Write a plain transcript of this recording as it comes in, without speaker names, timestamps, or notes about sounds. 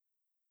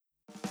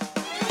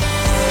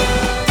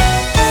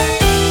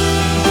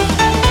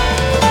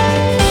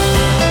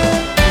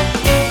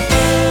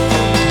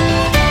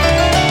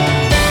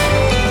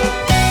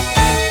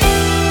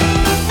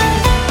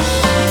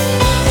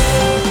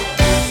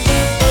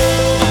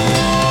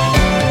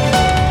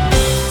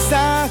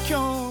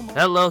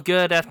Hello,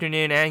 good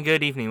afternoon, and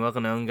good evening.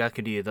 Welcome to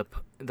Ongaku,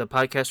 the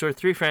podcast where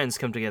three friends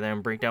come together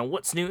and break down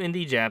what's new in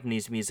the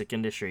Japanese music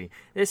industry.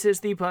 This is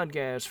the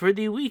podcast for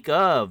the week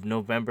of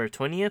November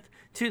 20th,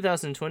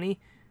 2020.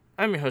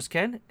 I'm your host,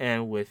 Ken,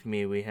 and with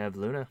me we have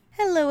Luna.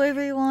 Hello,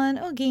 everyone.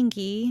 Oh,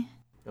 Genki.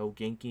 Oh,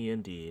 Genki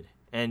indeed.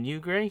 And you,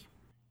 Gray?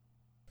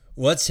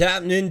 What's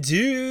happening,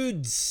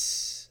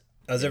 dudes?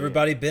 How's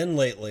everybody been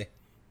lately?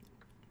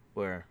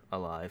 We're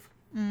alive.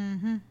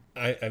 Mm-hmm.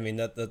 I mean,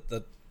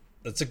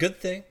 that's a good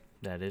thing.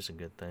 That is a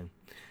good thing.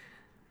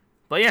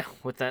 But yeah,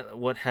 with that,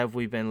 what have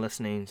we been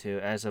listening to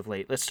as of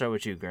late? Let's start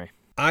with you, Gray.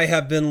 I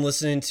have been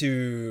listening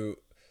to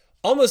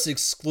almost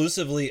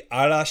exclusively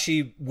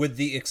Arashi with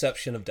the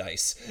exception of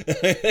Dice.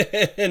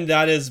 And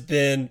that has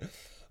been,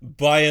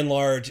 by and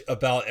large,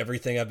 about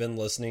everything I've been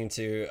listening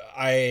to.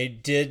 I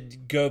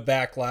did go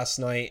back last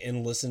night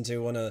and listen to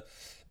one of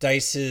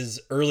Dice's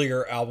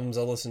earlier albums.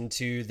 I listened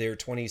to their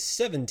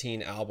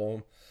 2017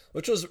 album,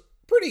 which was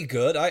pretty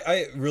good.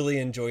 I really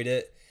enjoyed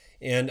it.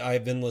 And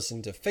I've been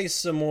listening to Face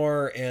some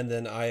more, and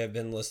then I have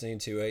been listening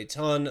to a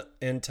ton of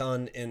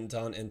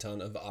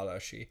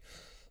Arashi.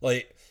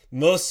 Like,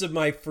 most of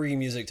my free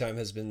music time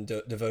has been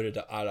devoted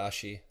to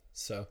Arashi.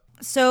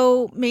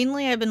 So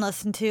mainly I've been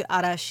listening to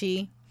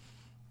Arashi,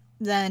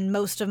 then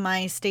most of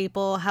my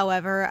staple.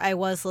 However, I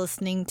was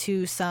listening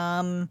to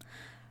some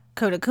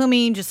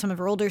Kodakumi, just some of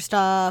her older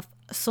stuff,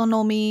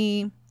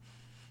 Sonomi,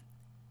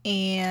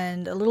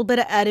 and a little bit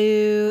of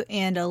Edu,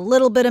 and a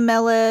little bit of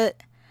Mellet.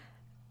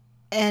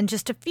 And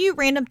just a few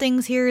random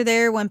things here or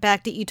there. Went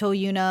back to Ito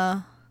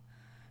Yuna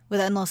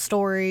with Endless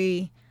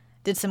Story.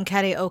 Did some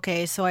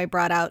karaoke, so I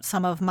brought out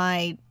some of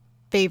my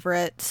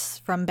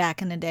favorites from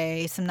back in the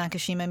day. Some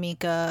Nakashima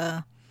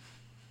Mika.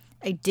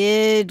 I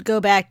did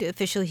go back to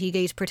Official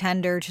Hige's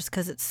Pretender just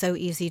because it's so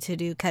easy to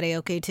do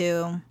karaoke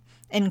to.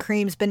 And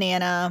Cream's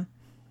Banana.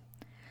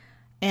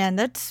 And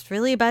that's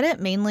really about it.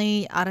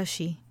 Mainly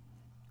Arashi.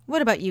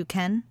 What about you,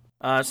 Ken?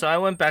 So I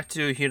went back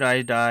to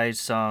Hirai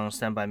Dai's song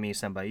Stand By Me,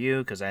 Stand By You,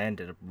 because I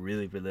ended up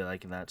really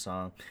liking that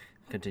song.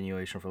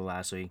 Continuation for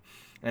last week.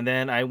 And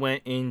then I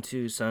went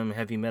into some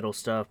heavy metal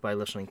stuff by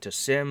listening to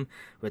Sim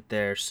with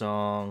their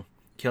song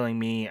Killing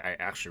Me. I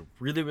actually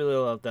really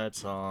love that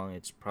song.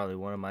 It's probably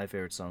one of my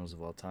favorite songs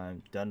of all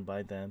time, done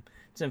by them.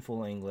 It's in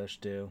full English,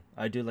 too.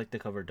 I do like the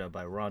cover done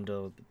by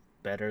Rondo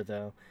better,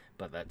 though,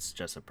 but that's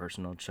just a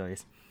personal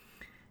choice.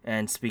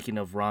 And speaking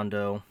of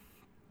Rondo,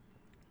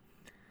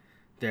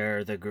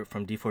 they're the group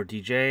from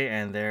D4DJ,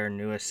 and their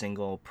newest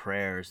single,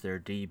 Prayers, their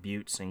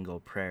debut single,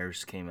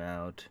 Prayers, came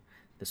out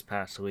this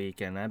past week,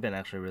 and I've been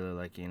actually really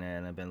liking it,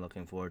 and I've been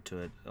looking forward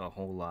to it a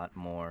whole lot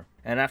more.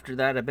 And after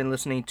that, I've been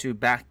listening to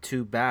Back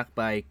to Back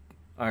by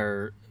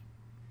our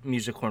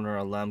Music Corner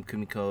alum,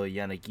 Kumiko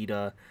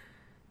Yanagita.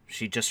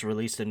 She just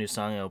released a new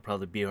song. It'll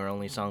probably be her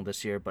only song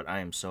this year, but I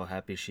am so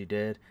happy she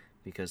did,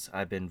 because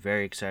I've been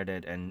very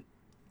excited and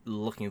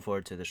looking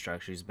forward to this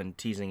track. She's been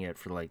teasing it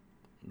for like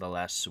the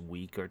last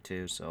week or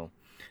two, so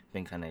I've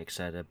been kind of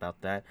excited about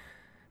that.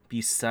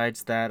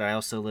 Besides that, I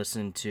also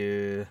listened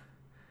to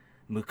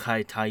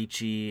Mukai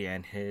Taichi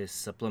and his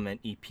Supplement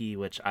EP,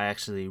 which I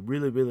actually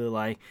really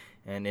like,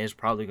 and is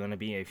probably going to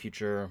be a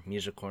future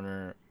Music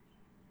Corner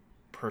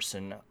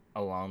person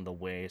along the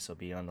way, so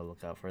be on the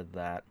lookout for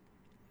that.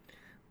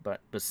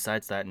 But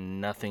besides that,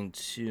 nothing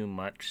too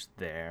much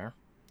there.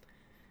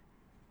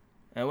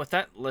 And with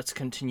that, let's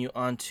continue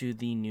on to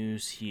the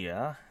news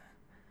here.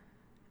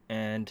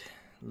 And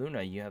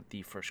Luna, you have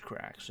the first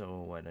crack,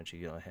 so why don't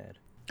you go ahead?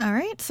 All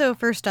right, so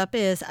first up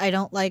is I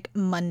Don't Like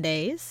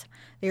Mondays.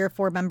 They're a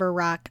 4-member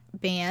rock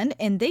band,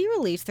 and they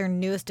released their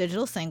newest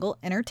digital single,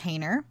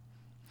 Entertainer,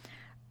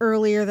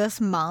 earlier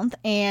this month,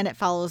 and it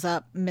follows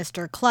up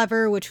Mr.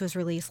 Clever, which was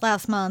released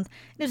last month.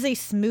 It is a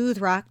smooth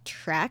rock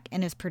track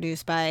and is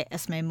produced by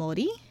Esme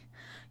Mori.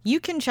 You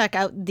can check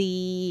out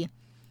the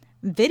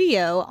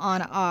video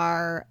on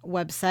our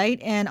website,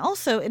 and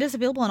also it is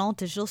available on all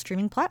digital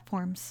streaming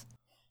platforms.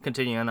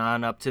 Continuing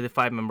on up to the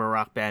 5-member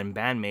rock band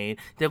Bandmate,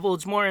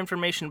 divulged more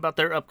information about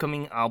their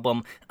upcoming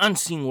album,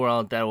 Unseen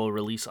World, that will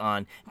release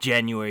on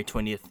January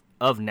 20th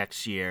of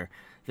next year.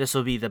 This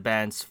will be the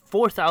band's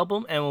 4th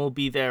album and will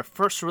be their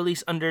first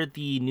release under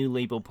the new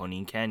label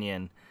Pony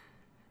Canyon.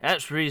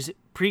 As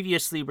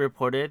previously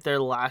reported, their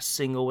last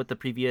single with the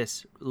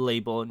previous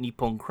label,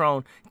 Nippon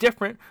Chrome,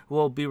 Different,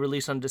 will be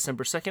released on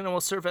December 2nd and will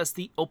serve as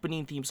the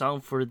opening theme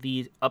song for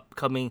the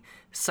upcoming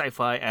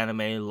sci-fi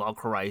anime Log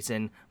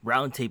Horizon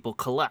Roundtable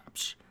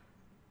Collapse,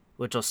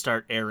 which will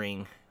start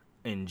airing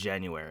in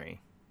January.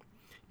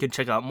 You can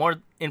check out more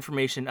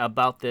information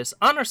about this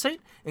on our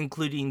site,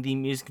 including the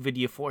music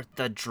video for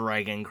The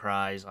Dragon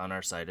Cries on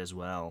our site as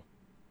well.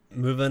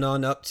 Moving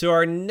on up to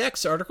our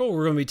next article,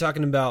 we're going to be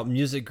talking about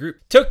music group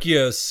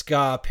Tokyo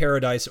Ska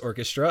Paradise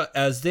Orchestra,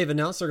 as they've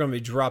announced they're going to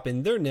be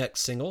dropping their next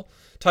single,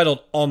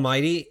 titled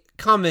Almighty,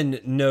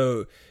 Kamen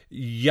no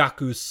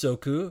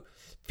Yakusoku,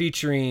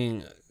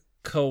 featuring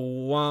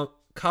Kawakami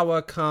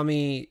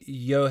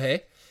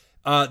Yohei.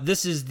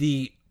 This is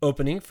the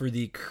opening for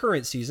the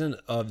current season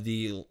of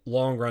the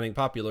long-running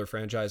popular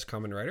franchise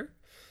Kamen Rider.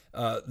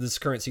 this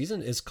current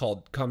season is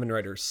called Kamen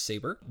Rider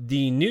Saber.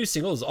 The new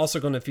single is also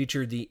going to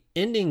feature the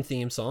ending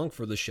theme song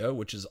for the show,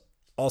 which is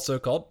also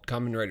called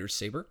Kamen Rider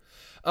Saber.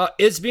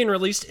 It's being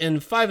released in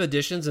 5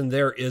 editions, and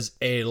there is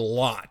a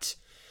lot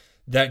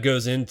that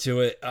goes into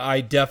it.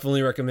 I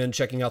definitely recommend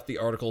checking out the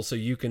article so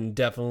you can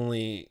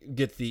definitely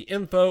get the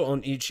info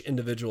on each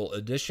individual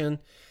edition.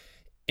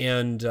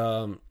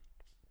 And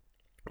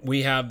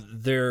we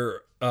have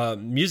their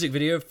music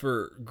video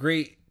for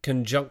Great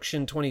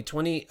Conjunction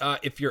 2020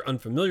 if you're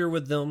unfamiliar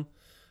with them.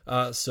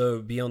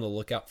 So be on the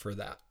lookout for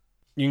that.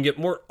 You can get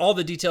all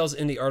the details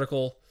in the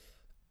article,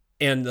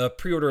 and the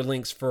pre-order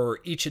links for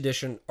each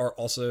edition are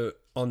also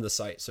on the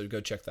site, so go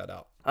check that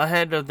out.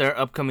 Ahead of their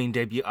upcoming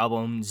debut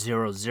album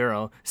 00,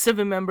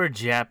 7-member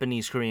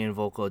Japanese-Korean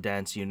vocal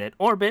dance unit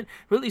Orbit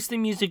released a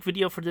music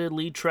video for their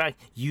lead track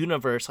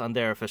Universe on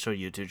their official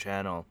YouTube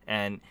channel.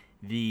 And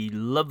the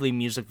lovely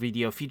music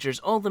video features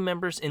all the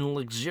members in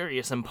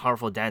luxurious and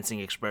powerful dancing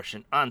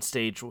expression on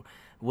stage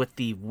with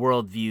the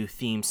worldview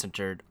theme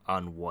centered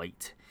on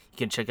white. You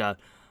can check out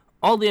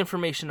all the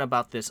information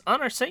about this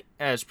on our site.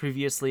 As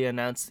previously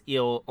announced,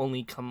 it'll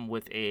only come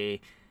with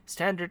a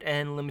standard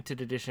and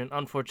limited edition.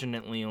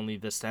 Unfortunately, only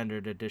the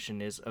standard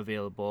edition is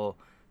available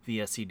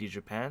via CD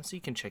Japan, so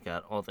you can check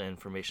out all the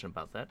information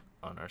about that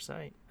on our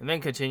site. And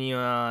then continue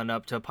on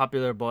up to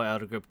popular boy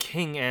idol group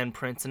King and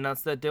Prince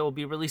announced that they will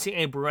be releasing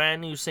a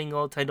brand new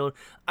single titled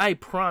I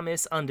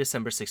Promise on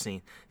December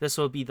 16th. This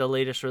will be the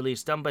latest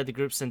release done by the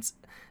group since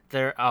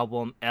their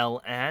album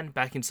L An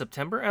back in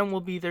September, and will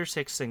be their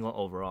 6th single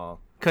overall.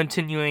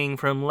 Continuing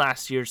from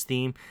last year's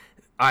theme,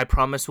 I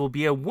Promise will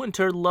be a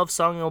winter love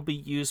song and will be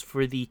used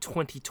for the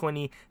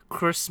 2020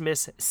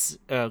 Christmas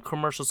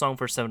commercial song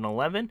for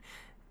 7-Eleven.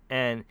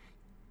 And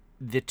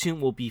the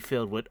tune will be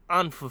filled with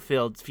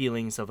unfulfilled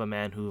feelings of a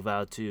man who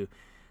vowed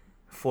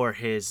for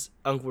his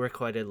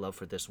unrequited love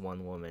for this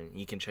one woman.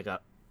 You can check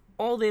out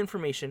all the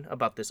information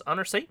about this on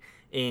our site.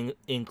 It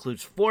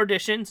includes 3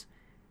 editions,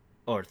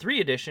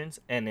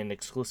 and an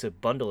exclusive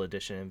bundle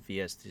edition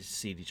via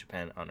CD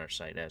Japan on our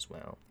site as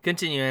well.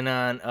 Continuing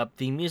on up,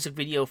 the music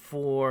video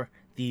for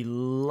the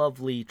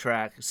lovely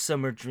track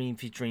Summer Dream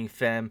featuring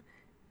Femme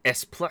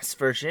S Plus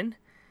version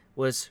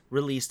was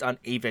released on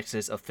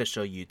Avex's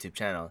official YouTube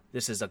channel.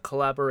 This is a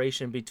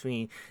collaboration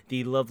between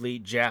the lovely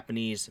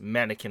Japanese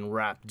mannequin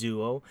rap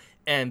duo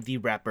and the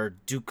rapper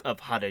Duke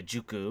of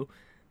Harajuku,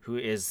 who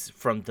is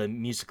from the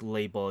music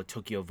label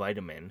Tokyo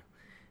Vitamin.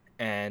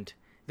 And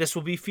this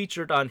will be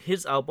featured on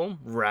his album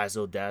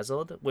Razzle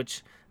Dazzled,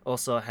 which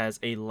also has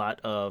a lot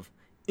of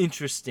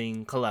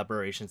interesting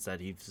collaborations that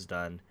he's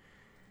done.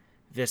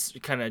 This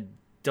kind of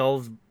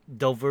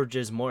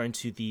diverges more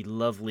into the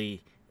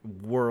lovely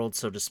world,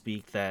 so to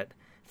speak, that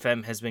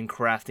Femme has been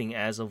crafting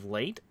as of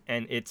late,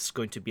 and it's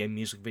going to be a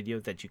music video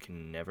that you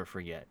can never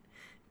forget.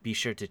 Be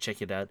sure to check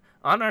it out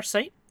on our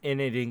site, and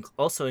it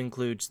also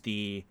includes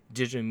the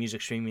digital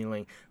music streaming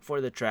link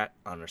for the track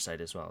on our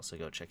site as well, so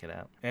go check it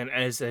out. And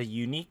as a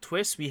unique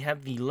twist, we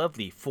have the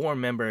lovely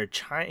 4-member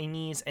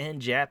Chinese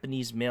and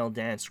Japanese male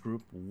dance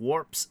group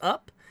Warps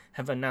Up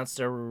have announced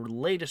their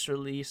latest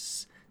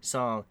release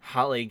song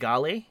Hale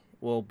Gale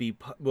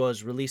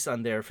was released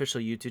on their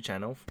official YouTube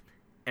channel,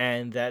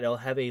 and that it'll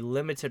have a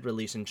limited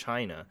release in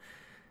China.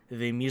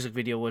 The music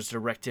video was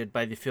directed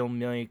by the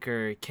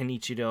filmmaker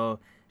Kenichiro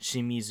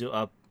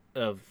Shimizu,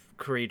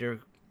 creator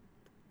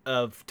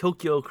of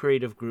Tokyo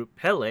creative group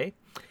Pele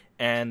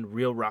and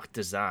Real Rock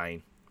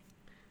Design.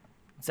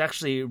 It's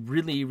actually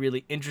really,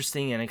 really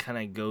interesting, and it kind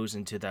of goes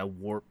into that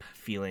warp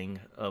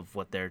feeling of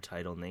what their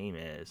title name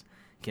is.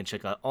 You can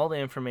check out all the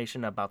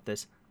information about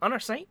this on our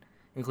site,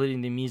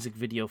 including the music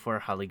video for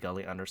Hale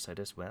Gale on our site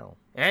as well.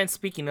 And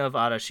speaking of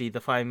Arashi, the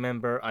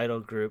 5-member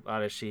idol group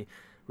Arashi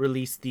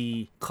released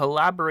the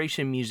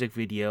collaboration music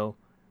video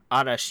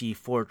Arashi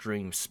 4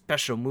 Dream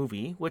Special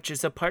Movie, which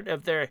is a part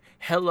of their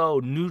Hello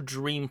New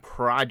Dream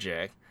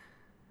project,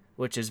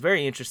 which is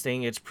very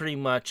interesting. It's pretty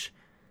much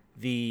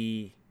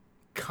the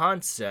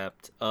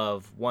concept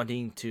of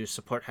wanting to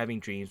support having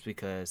dreams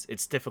because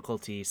it's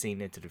difficulty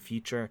seeing into the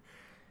future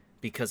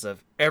because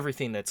of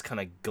everything that's kind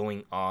of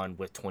going on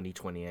with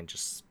 2020 and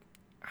just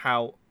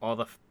how all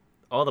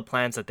the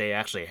plans that they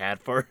actually had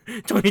for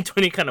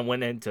 2020 kind of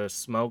went into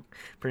smoke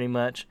pretty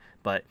much.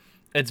 But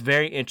it's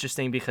very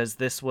interesting because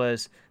this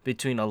was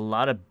between a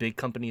lot of big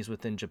companies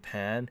within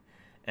Japan,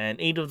 and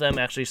 8 of them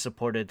actually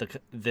supported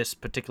this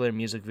particular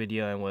music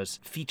video and was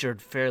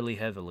featured fairly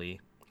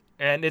heavily.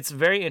 And it's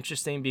very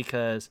interesting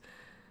because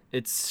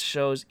it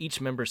shows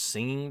each member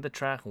singing the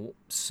track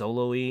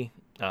solo-y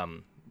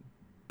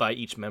by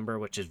each member,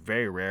 which is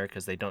very rare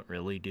because they don't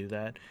really do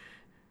that.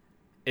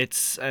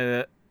 It's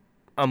a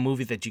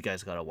movie that you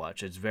guys gotta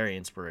watch. It's very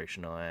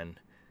inspirational, and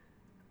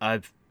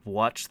I've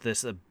watched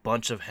this a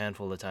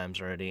handful of times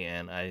already,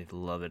 and I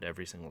love it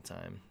every single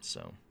time.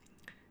 So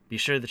be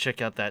sure to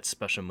check out that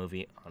special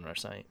movie on our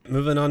site.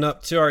 Moving on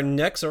up to our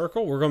next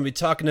article, we're going to be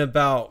talking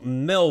about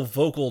male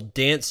vocal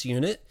dance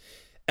unit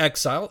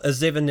Exile. As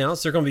they've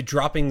announced, they're going to be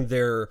dropping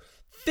their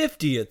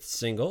 50th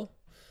single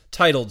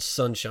titled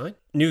Sunshine.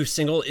 New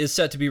single is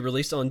set to be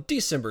released on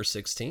December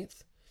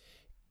 16th.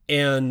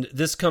 And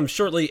this comes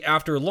shortly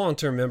after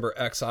long-term member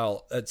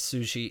Exile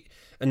Atsushi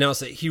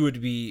announced that he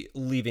would be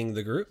leaving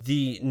the group.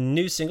 The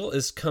new single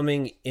is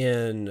coming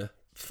in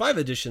 5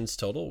 editions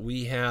total.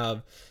 We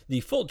have the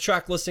full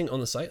track listing on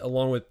the site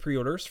along with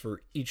pre-orders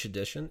for each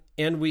edition.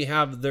 And we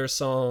have their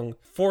song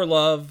For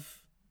Love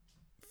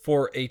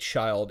for a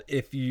Child.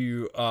 If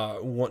you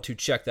want to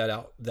check that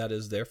out, that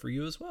is there for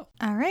you as well.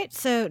 All right,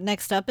 so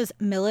next up is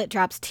Millet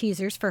drops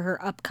teasers for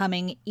her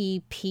upcoming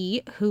EP,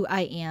 Who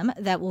I Am,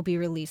 that will be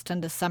released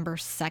on December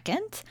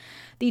 2nd.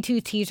 The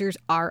 2 teasers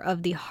are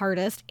of the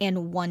Hardest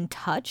and One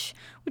Touch,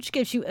 which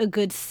gives you a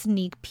good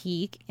sneak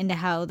peek into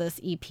how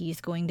this EP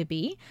is going to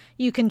be.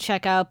 You can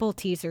check out both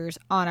teasers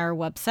on our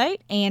website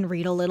and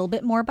read a little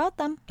bit more about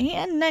them.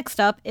 And next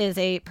up is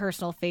a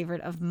personal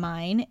favorite of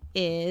mine,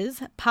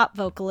 is pop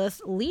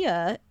vocalist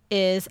Leah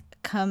is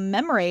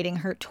commemorating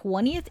her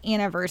 20th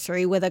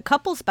anniversary with a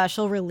couple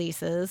special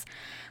releases.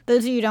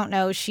 Those of you who don't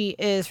know, she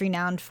is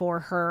renowned for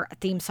her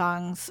theme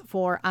songs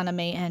for anime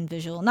and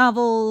visual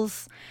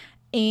novels,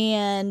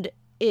 and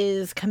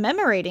is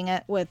commemorating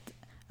it with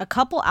a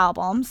couple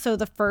albums. So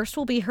the first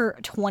will be her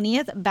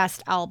 20th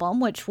best album,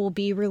 which will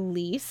be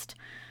released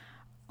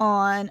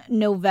on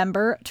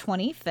November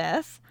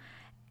 25th.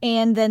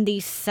 And then the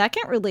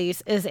second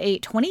release is a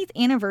 20th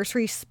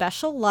anniversary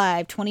special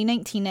live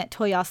 2019 at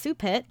Toyasu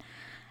Pit,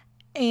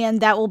 and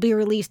that will be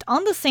released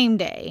on the same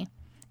day.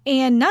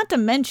 And not to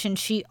mention,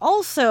 she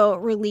also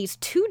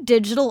released 2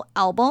 digital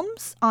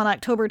albums on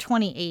October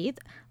 28th,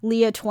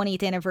 Leah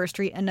 20th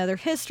Anniversary Another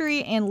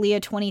History and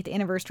Leah 20th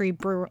Anniversary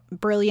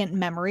Brilliant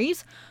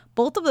Memories.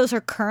 Both of those are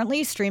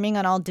currently streaming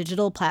on all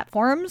digital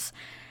platforms.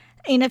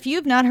 And if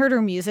you've not heard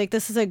her music,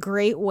 this is a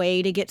great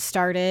way to get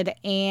started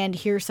and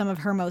hear some of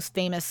her most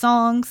famous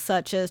songs,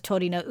 such as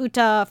Tori no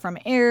Uta from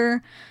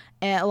Air,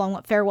 along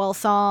with Farewell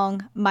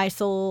Song, My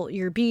Soul,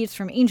 Your Beats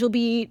from Angel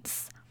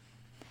Beats.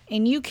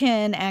 And you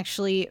can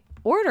actually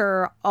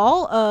order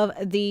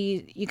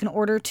you can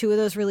order 2 of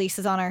those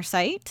releases on our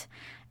site.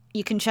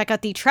 You can check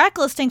out the track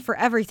listing for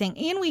everything.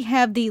 And we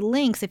have the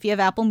links if you have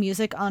Apple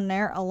Music on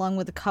there, along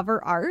with the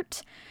cover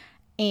art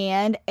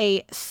and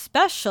a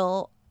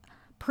special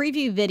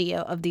preview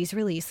video of these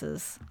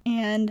releases.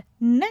 And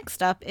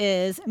next up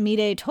is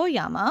Mide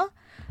Toyama.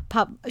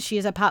 She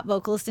is a pop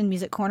vocalist and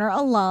Music Corner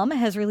alum,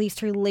 has released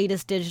her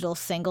latest digital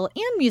single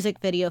and music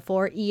video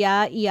for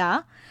Iya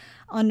Iya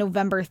on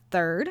November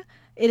 3rd.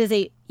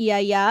 Iya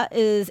Iya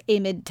is a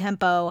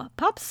mid-tempo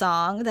pop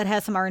song that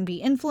has some R&B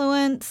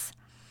influence.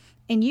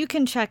 And you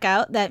can check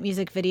out that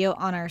music video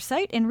on our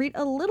site and read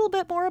a little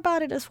bit more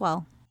about it as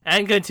well.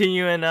 And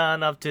continuing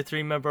on, up to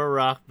 3-member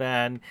rock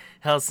band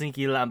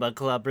Helsinki Lamba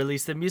Club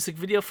released a music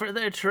video for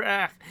their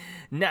track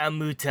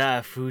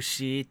Namuta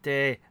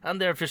Fushite on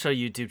their official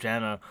YouTube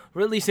channel,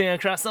 releasing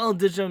across all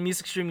digital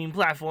music streaming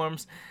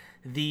platforms.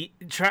 The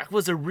track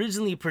was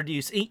originally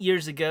produced 8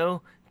 years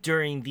ago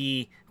during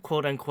the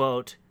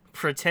quote-unquote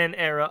pretend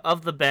era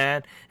of the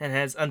band and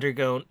has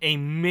undergone a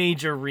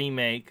major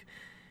remake.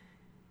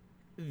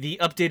 The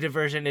updated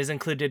version is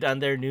included on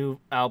their new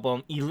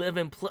album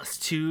 11 plus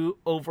 2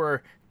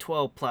 over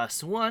 12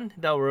 plus 1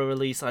 that will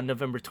release on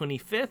November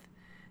 25th.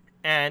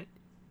 And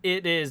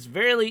it is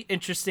very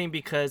interesting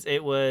because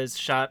it was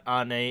shot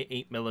on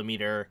a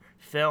 8mm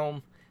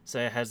film, so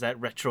it has that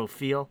retro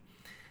feel.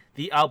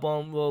 The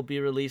album will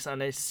be released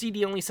on a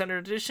CD-only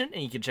standard edition,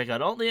 and you can check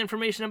out all the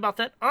information about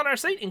that on our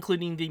site,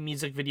 including the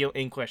music video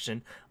in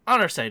question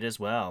on our site as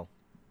well.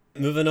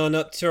 Moving on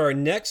up to our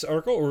next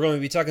article, we're going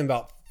to be talking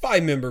about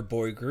 5-member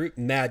boy group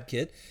Mad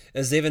Kid,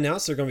 as they've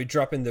announced they're going to be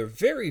dropping their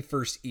very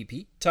first EP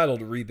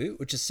titled Reboot,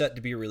 which is set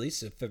to be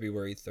released on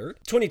February 3rd.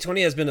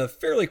 2020 has been a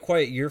fairly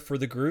quiet year for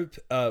the group,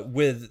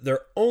 with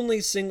their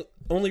only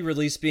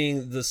release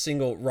being the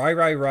single Rai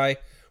Rai Rai,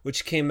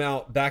 which came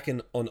out back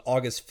on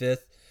August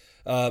 5th.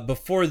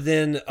 Before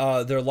then,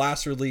 their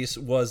last release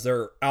was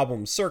their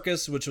album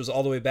Circus, which was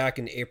all the way back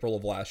in April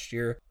of last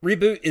year.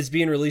 Reboot is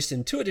being released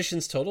in 2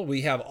 editions total.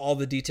 We have all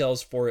the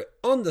details for it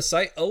on the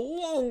site,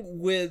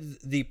 along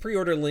with the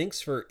pre-order links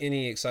for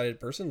any excited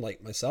person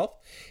like myself.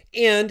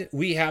 And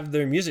we have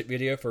their music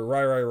video for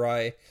Rai Rai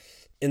Rai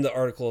in the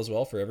article as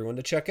well for everyone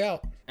to check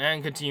out.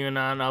 And continuing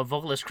on,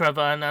 vocalist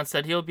Kreva announced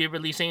that he'll be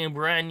releasing a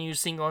brand new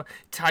single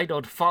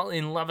titled Fall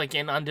in Love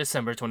Again on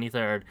December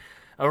 23rd.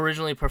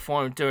 Originally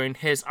performed during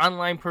his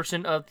online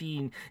portion of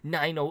the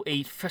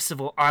 908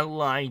 Festival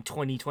Online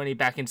 2020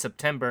 back in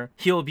September,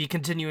 he'll be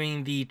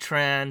continuing the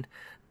trend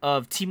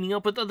of teaming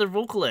up with other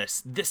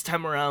vocalists, this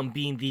time around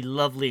being the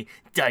lovely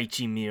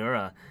Daichi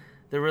Miura.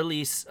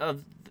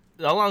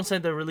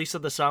 Alongside the release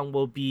of the song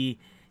will be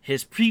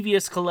his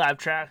previous collab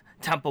track,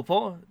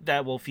 Tampopo,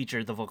 that will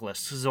feature the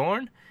vocalist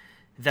Zorn,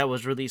 that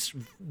was released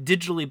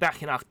digitally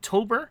back in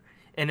October,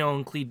 and it'll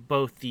include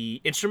both the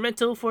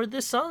instrumental for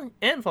this song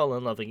and Fall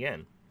in Love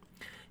Again.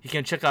 You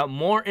can check out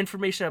more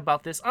information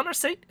about this on our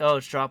site. Oh,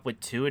 it's dropped with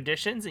 2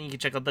 editions, and you can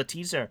check out the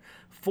teaser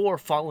for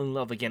Fall in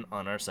Love Again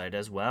on our site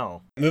as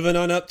well. Moving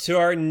on up to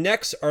our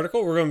next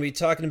article, we're going to be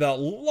talking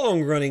about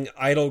long-running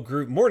idol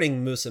group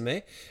Morning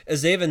Musume,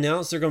 as they've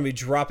announced they're going to be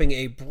dropping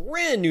a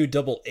brand new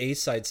double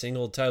A-side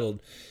single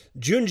titled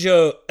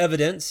Junjo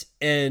Evidence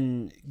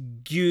and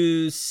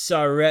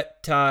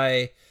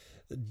Gyusaretai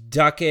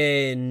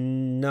Dake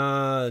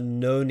na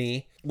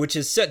Noni, which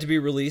is set to be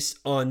released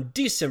on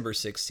December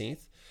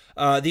 16th.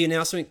 The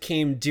announcement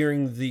came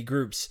during the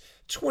group's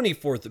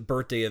 24th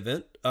birthday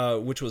event,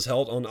 which was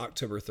held on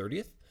October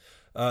 30th.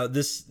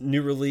 This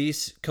new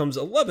release comes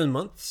 11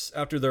 months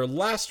after their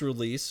last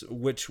release,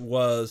 which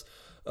was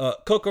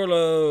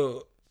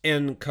Kokoro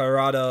and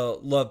Karada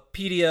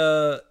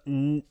Lovepedia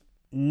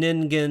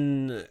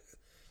Ningen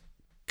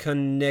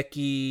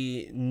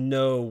Kaneki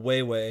no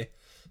Weiwei,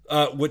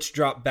 which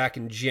dropped back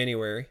in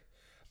January.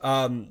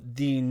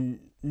 The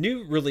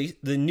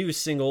new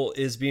single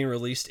is being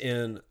released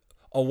in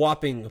a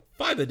whopping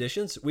 5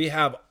 editions. We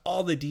have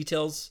all the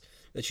details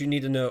that you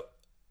need to know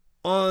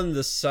on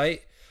the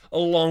site,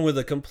 along with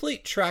a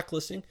complete track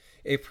listing,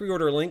 a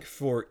pre-order link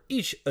for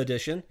each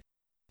edition,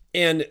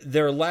 and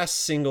their last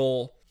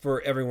single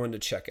for everyone to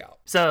check out.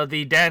 So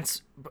the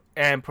dance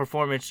and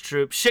performance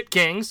troupe Shit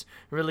Kings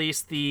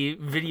released the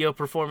video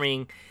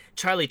performing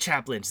Charlie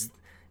Chaplin's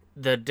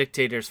The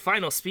Dictator's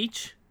final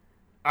speech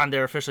on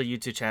their official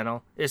YouTube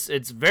channel.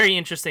 It's very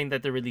interesting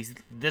that they released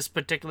this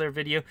particular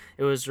video.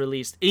 It was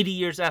released 80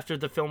 years after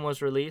the film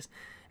was released,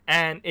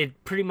 and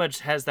it pretty much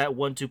has that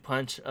 1-2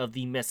 punch of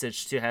the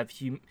message to have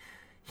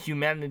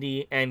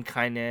humanity and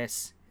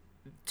kindness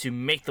to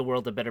make the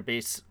world a better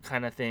place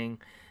kind of thing.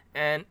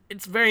 And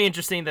it's very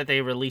interesting that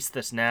they released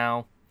this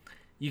now.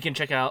 You can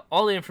check out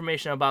all the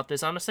information about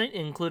this on the site,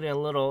 including a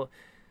little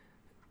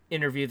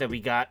interview that we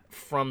got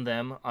from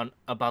them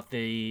about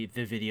the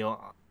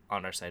video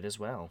on our site as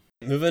well.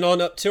 Moving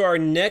on up to our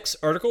next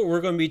article,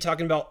 we're going to be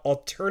talking about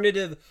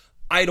alternative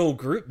idol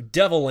group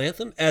Devil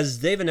Anthem,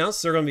 as they've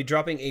announced they're going to be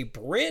dropping a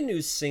brand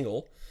new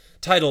single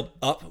titled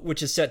Up,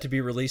 which is set to be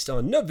released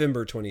on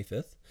November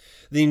 25th.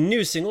 The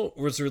new single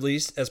was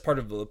released as part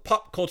of the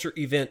pop culture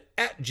event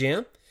at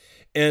Jam,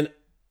 and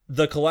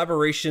the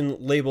collaboration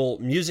label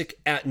Music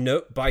at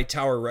Note by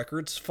Tower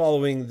Records,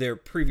 following their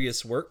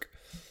previous work,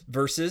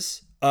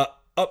 Versus.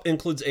 Up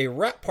includes a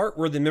rap part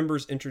where the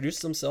members introduce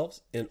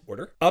themselves in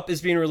order. Up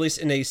is being released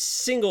in a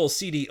single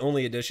CD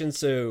only edition,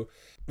 so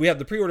we have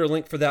the pre-order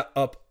link for that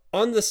up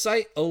on the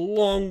site,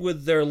 along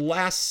with their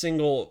last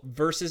single,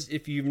 Versus.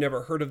 If you've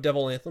never heard of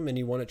Devil Anthem and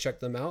you want to check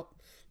them out,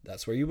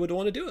 that's where you would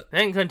want to do it.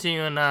 And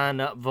continuing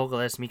on,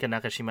 vocalist Mika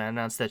Nakashima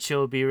announced that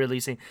she'll be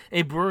releasing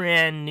a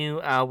brand new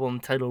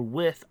album titled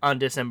With on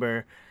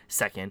December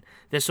 2nd.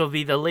 This will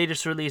be the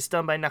latest release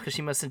done by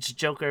Nakashima since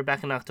Joker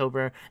back in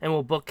October, and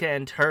will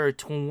bookend her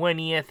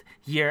 20th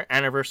year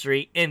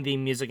anniversary in the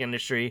music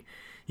industry.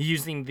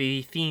 Using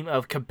the theme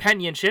of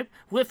companionship,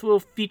 With will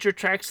feature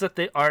tracks that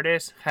the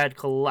artist had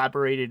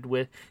collaborated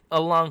with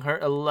along her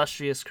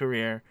illustrious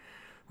career.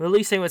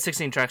 Releasing with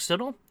 16 tracks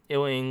total, it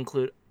will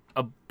include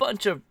a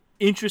bunch of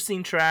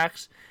interesting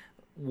tracks.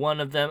 One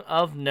of them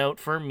of note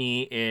for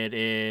me, it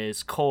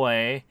is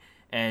Koi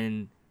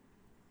and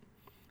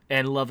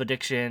Love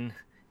Addiction,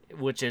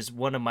 which is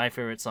one of my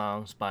favorite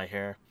songs by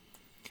her.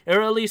 It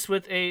released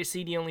with a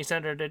CD-only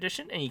standard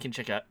edition, and you can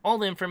check out all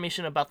the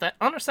information about that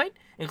on our site,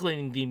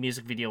 including the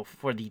music video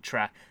for the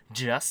track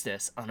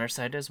Justice on our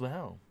site as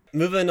well.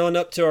 Moving on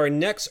up to our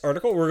next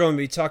article, we're going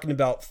to be talking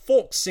about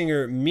folk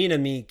singer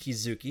Minami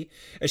Kizuki,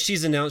 as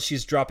she's announced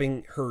she's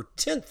dropping her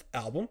 10th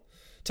album,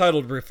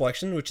 titled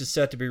Reflection, which is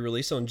set to be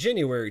released on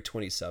January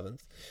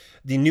 27th.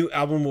 The new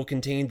album will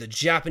contain the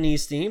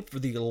Japanese theme for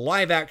the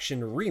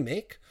live-action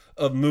remake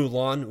of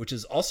Mulan, which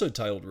is also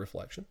titled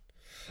Reflection.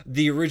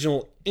 The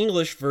original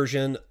English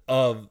version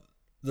of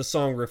the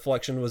song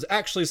Reflection was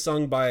actually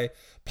sung by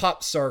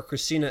pop star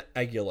Christina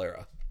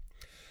Aguilera.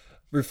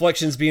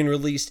 Reflection's being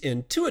released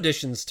in 2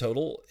 editions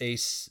total,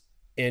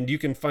 and you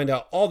can find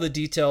out all the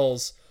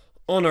details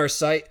on our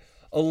site,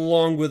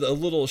 along with a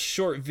little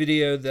short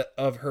video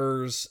of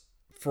hers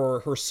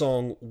for her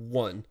song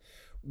One,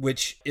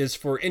 which is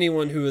for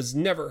anyone who has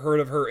never heard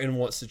of her and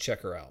wants to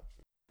check her out.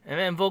 And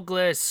then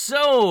vocalist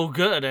So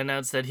Good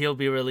announced that he'll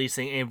be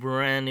releasing a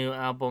brand new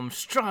album,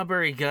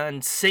 Strawberry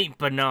Gun St.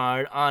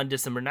 Bernard, on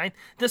December 9th.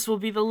 This will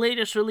be the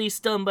latest release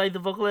done by the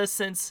vocalist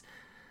since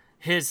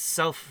his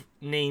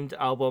self-named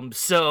album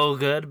So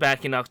Good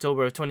back in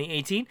October of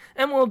 2018,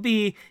 and will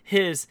be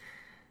his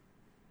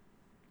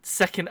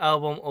second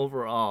album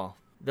overall.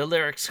 The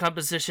lyrics,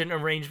 composition,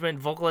 arrangement,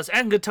 vocalist,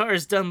 and guitar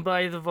is done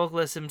by the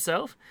vocalist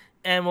himself,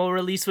 and will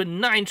release with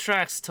 9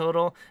 tracks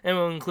total, and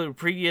will include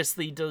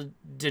previously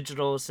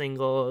digital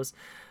singles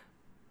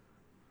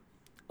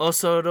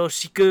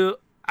Osoroshiku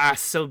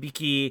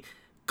Asobiki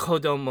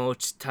Kodomo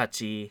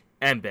Tachi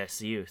and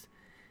Best Youth.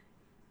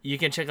 You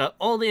can check out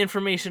all the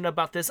information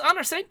about this on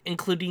our site,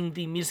 including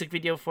the music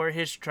video for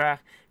his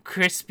track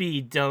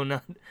Crispy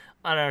Donut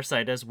on our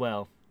site as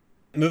well.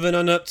 Moving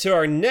on up to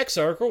our next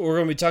article, we're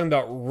going to be talking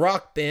about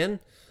rock band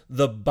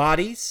the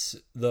bodies.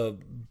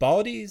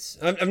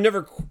 I've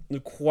never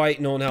quite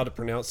known how to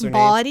pronounce their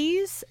names.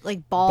 Bodies?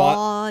 Like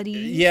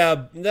bodies?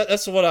 Yeah,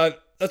 that's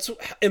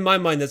in my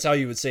mind, that's how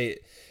you would say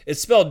it.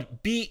 It's spelled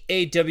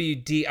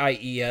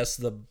Bawdies,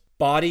 the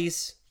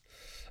bodies.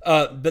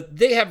 But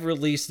they have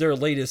released their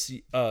latest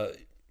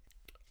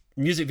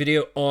music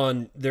video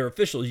on their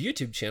official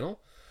YouTube channel,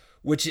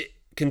 which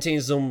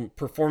contains them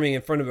performing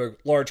in front of a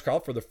large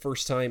crowd for the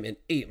first time in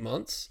 8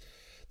 months.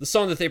 The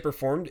song that they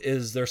performed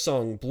is their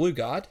song Blue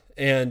God,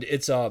 and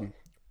it's a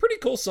pretty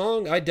cool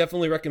song. I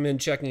definitely recommend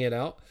checking it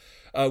out.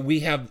 We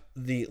have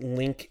the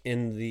link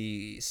in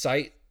the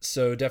site,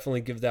 so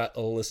definitely give that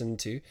a listen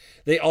to.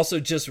 They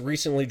also just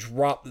recently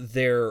dropped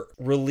their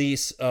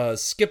release,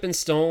 Skippin'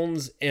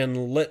 Stones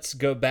and Let's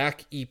Go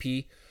Back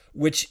EP,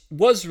 which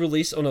was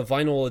released on a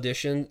vinyl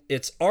edition.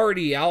 It's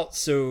already out,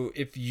 so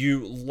if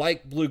you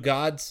like Blue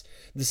Gods,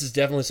 this is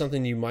definitely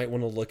something you might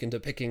want to look into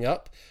picking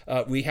up.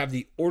 We have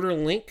the order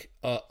link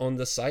on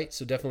the site,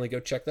 so definitely go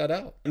check that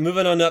out.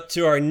 Moving on up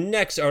to our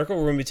next article,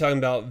 we're going to be talking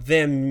about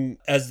them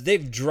as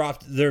they've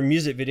dropped their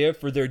music video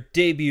for their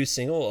debut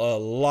single,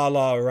 La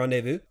La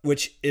Rendezvous,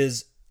 which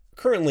is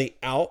currently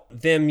out.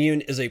 Van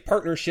Mune is a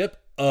partnership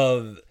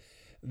of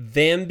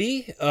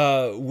Vambi,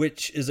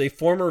 which is a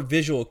former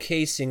Visual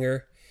K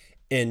singer,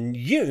 and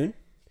Yoon,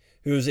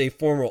 who is a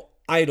former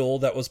idol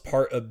that was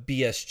part of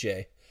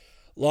BSJ.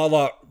 La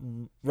La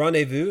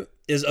Rendezvous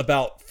is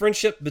about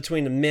friendship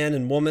between a man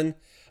and woman.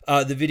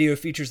 The video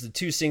features the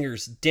two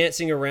singers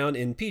dancing around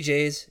in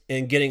PJs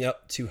and getting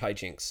up to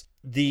hijinks.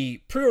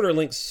 The pre-order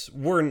links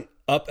weren't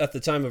up at the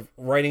time of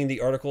writing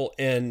the article,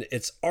 and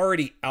it's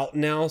already out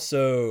now,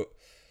 so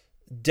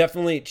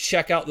definitely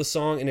check out the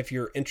song, and if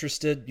you're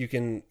interested, you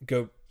can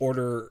go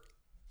order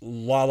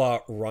La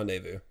La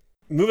Rendezvous.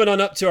 Moving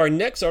on up to our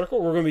next article,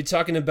 we're going to be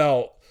talking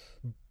about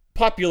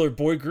popular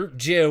boy group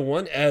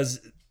JO1,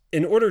 as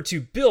in order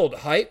to build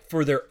hype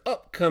for their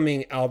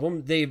upcoming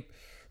album, they've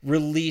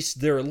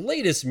released their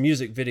latest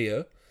music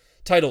video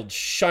titled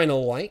Shine a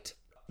Light.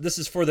 This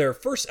is for their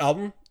first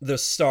album, The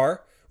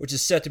Star, which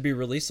is set to be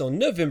released on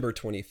November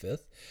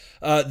 25th.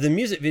 The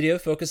music video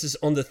focuses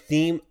on the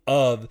theme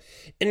of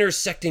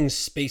intersecting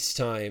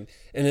space-time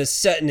and is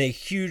set in a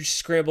huge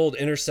scrambled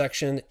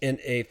intersection in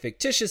a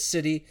fictitious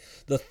city.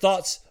 The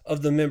thoughts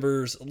of the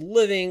members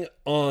living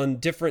on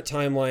different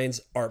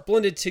timelines are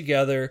blended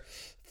together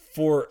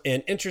for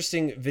an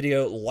interesting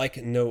video like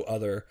no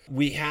other.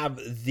 We have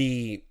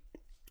the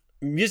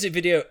music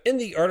video in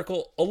the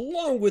article,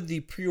 along with the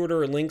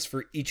pre-order links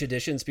for each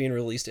edition. It's being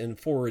released in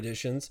 4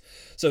 editions,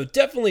 so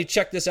definitely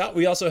check this out.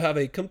 We also have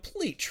a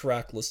complete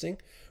track listing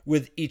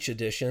with each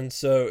edition,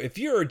 so if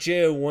you're a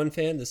JO1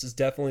 fan, this is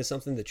definitely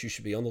something that you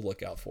should be on the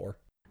lookout for.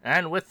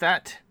 And with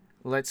that,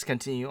 let's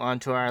continue on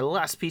to our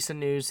last piece of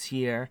news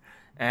here,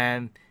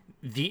 and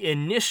the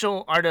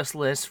initial artist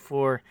list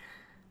for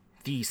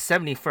the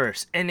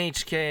 71st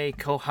NHK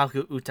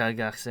Kohaku Uta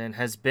Gakusen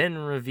has been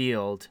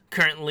revealed.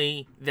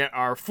 Currently, there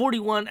are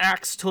 41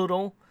 acts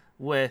total,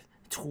 with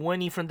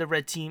 20 from the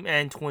red team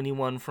and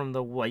 21 from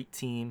the white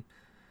team,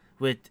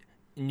 with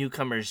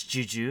newcomers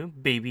Juju,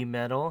 Baby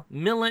Metal,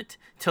 Millet,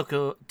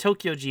 Tokyo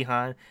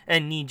Jihan,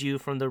 and Niju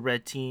from the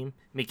red team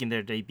making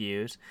their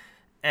debuts,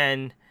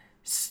 and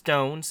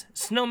Stones,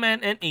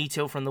 Snowman, and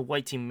Ato from the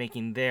white team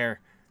making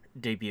their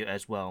debut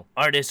as well.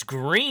 Artist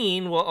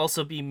Green will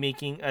also be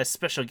making a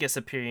special guest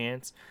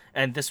appearance,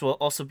 and this will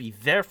also be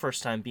their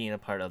first time being a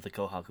part of the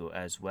Kohaku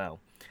as well.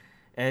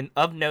 And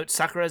of note,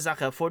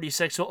 Sakurazaka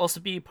 46 will also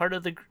be part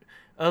of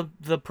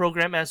the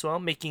program as well,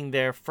 making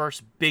their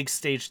first big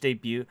stage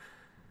debut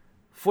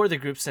for the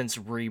group since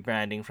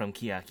rebranding from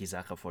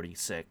Keyakizaka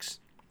 46.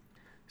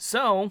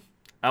 So,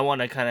 I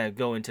want to kind of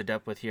go into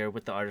depth with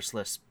the artist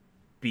list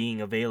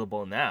being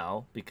available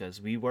now, because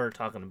we were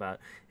talking about,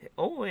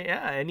 oh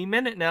yeah, any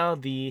minute now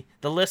the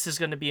list is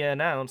going to be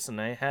announced,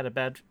 and I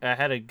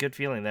had a good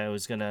feeling that it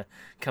was going to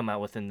come out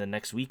within the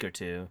next week or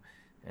two,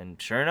 and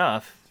sure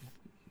enough,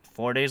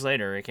 4 days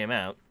later it came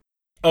out.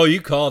 Oh, you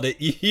called it.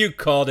 You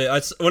called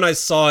it. When I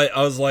saw it,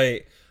 I was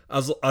like,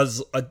 I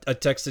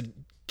texted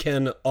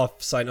Ken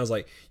off site, and I was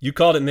like, you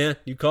called it, man.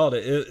 You called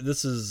it.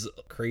 This is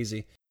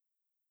crazy.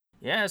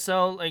 Yeah,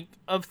 so, like,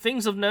 of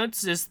things of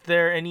notes, is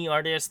there any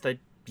artists that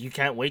you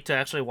can't wait to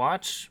actually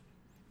watch?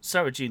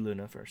 Start with G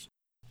Luna first.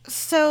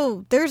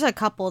 So there's a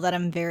couple that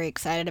I'm very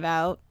excited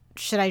about.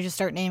 Should I just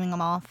start naming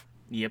them off?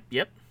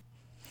 Yep.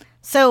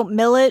 So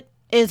Millet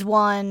is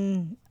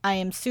one I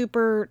am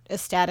super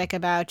ecstatic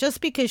about,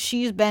 just because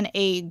she's been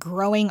a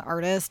growing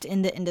artist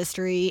in the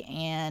industry,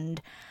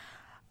 and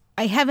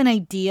I have an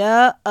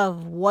idea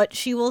of what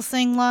she will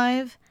sing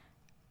live,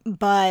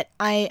 but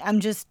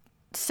I'm just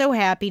so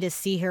happy to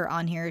see her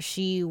on here.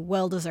 She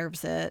well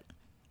deserves it.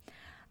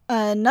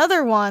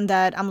 Another one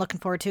that I'm looking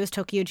forward to is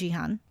Tokyo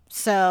Jihan.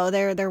 So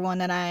they're one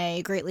that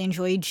I greatly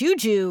enjoy.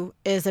 Juju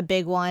is a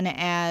big one,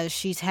 as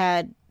she's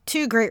had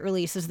 2 great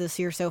releases this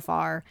year so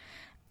far,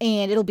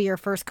 and it'll be her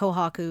first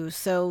Kohaku.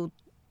 So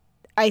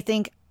I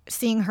think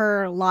seeing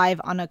her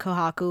live on a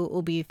Kohaku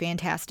will be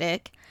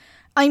fantastic.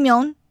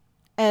 Aimyon,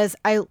 as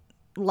I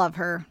love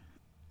her.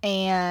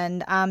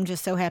 and I'm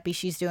just so happy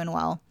she's doing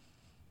well.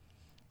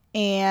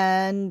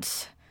 And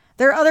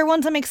there are other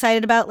ones I'm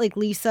excited about, like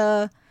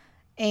Lisa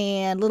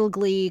and Little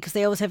Glee, because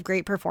they always have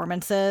great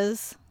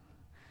performances.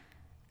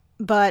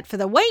 But for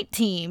the white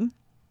team,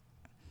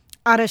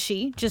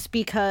 Arashi, just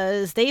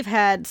because they've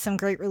had some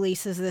great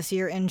releases this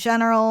year in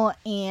general,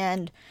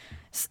 and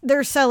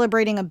they're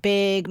celebrating a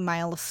big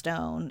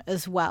milestone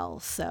as well.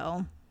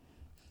 So,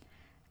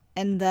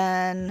 and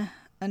then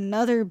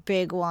another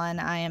big one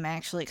I am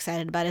actually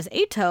excited about is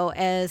Ato,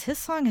 as his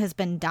song has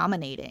been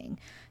dominating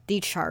the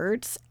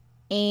charts.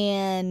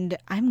 And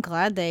I'm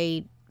glad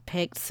they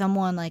picked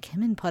someone like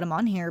him and put him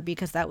on here,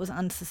 because that was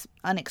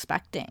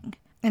unexpected.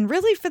 And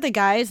really for the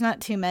guys, not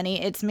too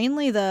many. It's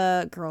mainly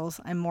the girls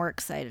I'm more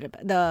excited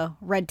about. The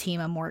red team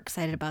I'm more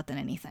excited about than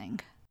anything.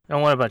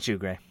 And what about you,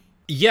 Gray?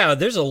 Yeah,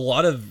 there's a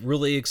lot of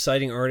really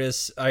exciting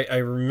artists. I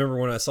remember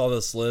when I saw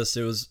this list,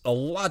 it was a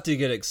lot to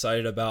get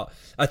excited about.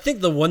 I think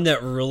the one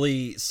that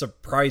really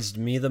surprised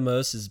me the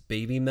most is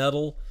Baby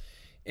Metal.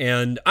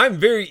 And I'm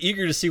very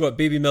eager to see what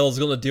Baby Metal is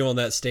going to do on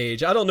that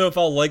stage. I don't know if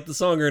I'll like the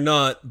song or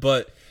not,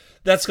 but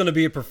that's going to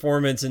be a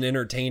performance and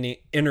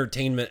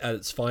entertainment at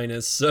its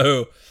finest.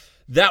 So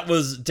that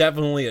was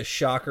definitely a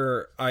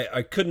shocker.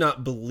 I could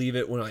not believe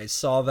it when I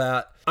saw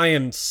that. I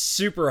am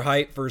super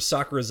hyped for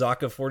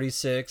Sakurazaka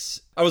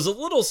 46. I was a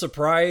little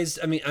surprised.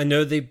 I mean, I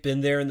know they've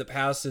been there in the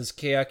past as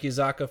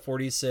Keyakizaka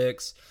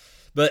 46,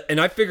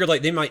 and I figured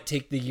like they might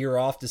take the year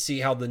off to see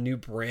how the new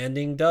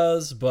branding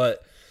does,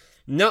 but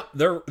no,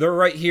 they're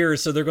right here,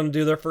 so they're going to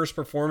do their first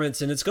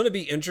performance, and it's going to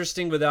be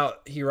interesting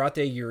without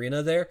Hirate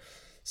Yurina there.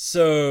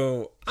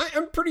 So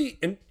I'm pretty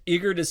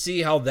eager to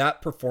see how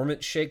that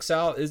performance shakes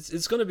out.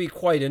 It's going to be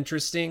quite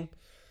interesting,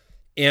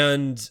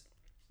 and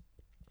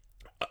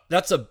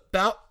that's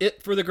about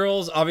it for the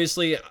girls.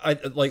 Obviously,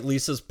 like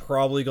Lisa's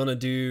probably going to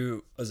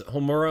do, is it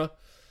Homura?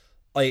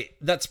 Like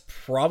that's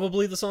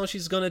probably the song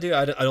she's going to do.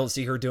 I don't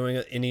see her doing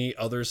any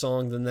other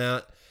song than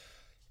that.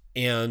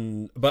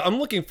 But I'm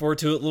looking forward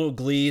to it. Little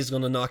Glee is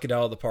going to knock it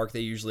out of the park. They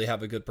usually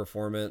have a good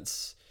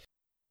performance.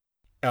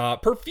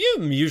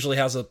 Perfume usually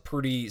has a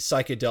pretty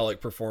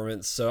psychedelic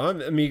performance, so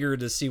I'm eager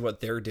to see what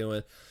they're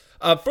doing.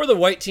 For the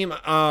white team,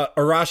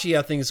 Arashi,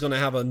 I think, is going to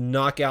have a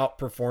knockout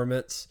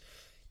performance.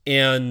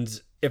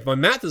 And if my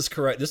math is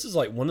correct, this is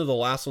like one of the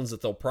last ones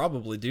that they'll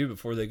probably do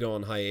before they go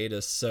on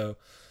hiatus. So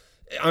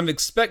I'm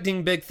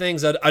expecting big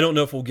things. I don't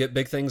know if we'll get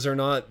big things or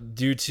not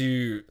due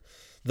to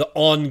the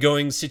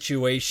ongoing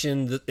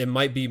situation. That it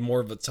might be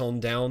more of a tone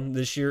down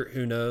this year.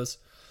 Who knows?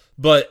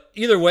 But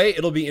either way,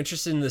 it'll be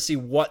interesting to see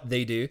what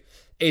they do.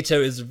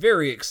 Ato is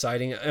very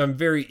exciting. I'm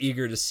very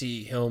eager to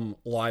see him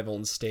live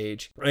on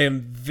stage. I am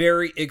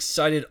very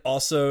excited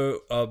also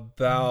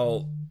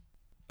about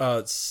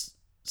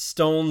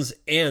Stones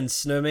and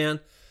Snowman.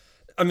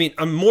 I mean,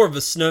 I'm more of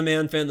a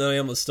Snowman fan than I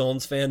am a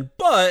Stones fan,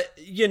 but,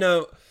 you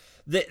know,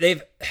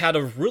 they've had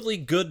a really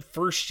good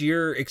first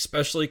year,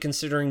 especially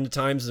considering the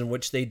times in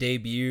which they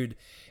debuted.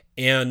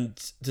 And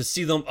to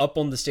see them up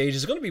on the stage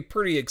is going to be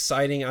pretty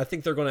exciting. I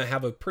think they're going to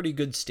have a pretty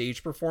good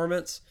stage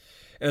performance,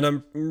 and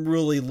I'm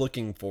really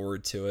looking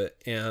forward to it.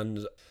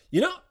 And,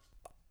 you know,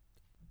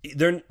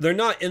 they're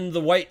not in the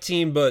white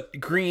team,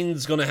 but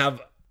Green's going to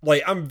have,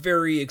 like, I'm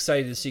very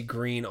excited to see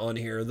Green on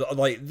here.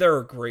 Like, they're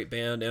a great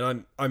band,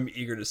 and I'm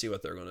eager to see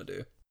what they're going to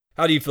do.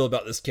 How do you feel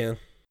about this, Ken?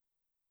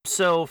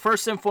 So,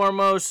 first and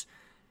foremost,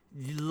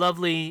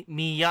 lovely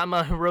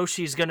Miyama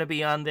Hiroshi is going to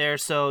be on there.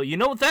 So, you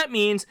know what that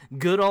means?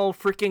 Good old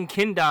freaking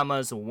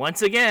Kendamas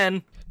once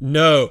again.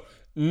 No!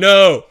 Did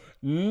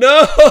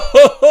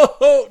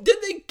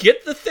they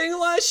get the thing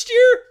last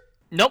year?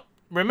 Nope.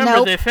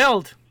 Remember, they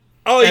failed.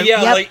 Oh, and,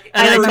 yeah, yep, like,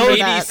 I for remember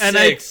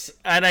 86.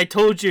 And I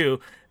told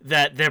you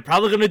that they're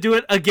probably going to do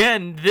it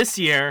again this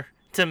year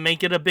to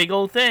make it a big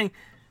old thing.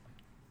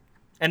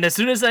 And as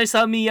soon as I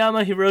saw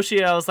Miyama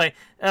Hiroshi, I was like,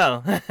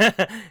 oh,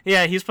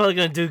 yeah, he's probably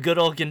going to do good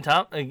old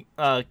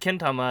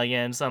Kentama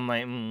again. So I'm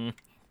like,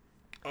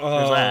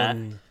 there's that.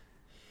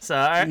 So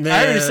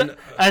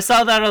I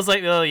saw that, I was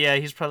like, oh, yeah,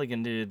 he's probably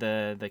going to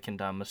do the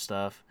Kentama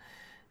stuff.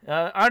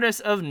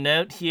 Artists of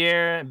note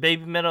here,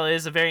 Baby Metal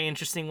is a very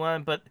interesting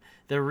one, but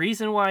the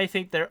reason why I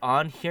think they're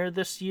on here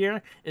this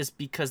year is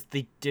because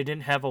they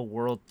didn't have a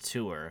world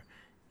tour.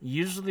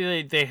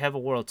 Usually they have a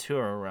world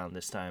tour around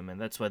this time,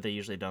 and that's why they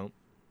usually don't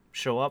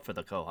show up for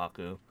the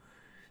Kohaku.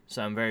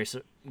 So I'm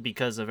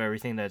because of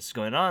everything that's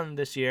going on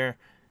this year,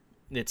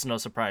 it's no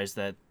surprise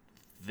that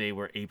they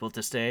were able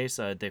to stay,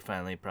 so they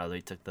finally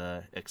probably took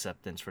the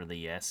acceptance for the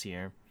yes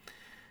here.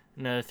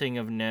 Another thing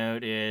of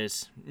note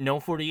is no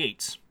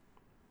 48s.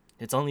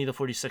 It's only the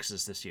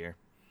 46s this year.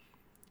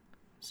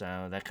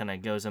 So that kind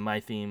of goes in my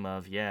theme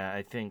of, yeah,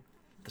 I think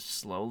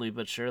slowly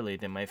but surely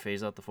they might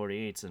phase out the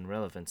 48s in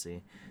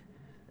relevancy.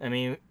 I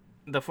mean,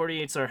 the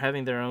 48s are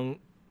having their own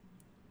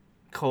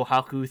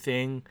Kohaku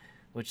thing,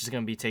 which is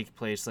going to be taking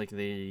place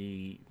a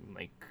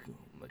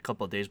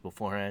couple of days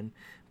beforehand.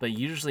 But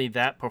usually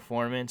that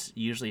performance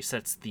usually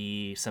sets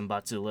the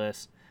Senbatsu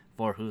list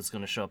for who's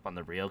going to show up on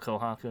the real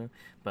Kohaku.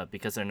 But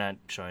because they're not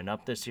showing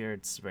up this year,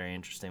 it's very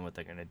interesting what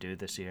they're going to do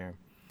this year.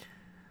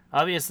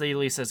 Obviously,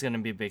 Lisa's going to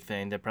be a big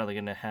thing. They're probably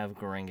going to have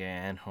Gurenge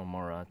and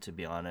Homura, to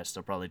be honest.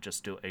 They'll probably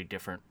just do a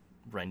different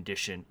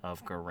rendition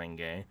of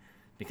Gurenge.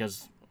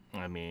 Because,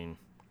 I mean,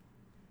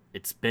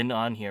 it's been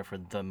on here for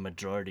the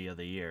majority of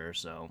the year,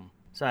 so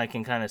I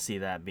can kind of see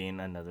that being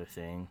another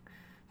thing.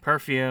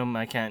 Perfume,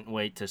 I can't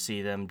wait to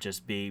see them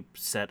just be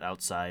set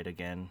outside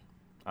again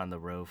on the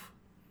roof.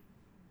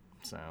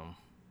 So,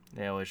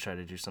 they always try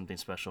to do something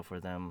special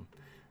for them.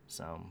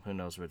 So, who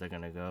knows where they're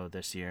going to go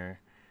this year.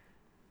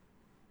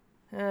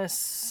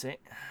 Matsuda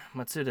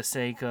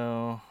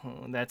Seiko,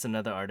 that's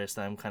another artist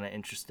that I'm kind of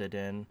interested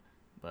in.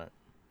 But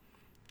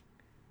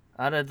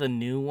out of the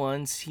new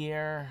ones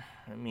here,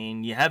 I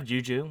mean, you have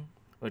Juju,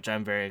 which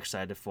I'm very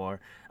excited for.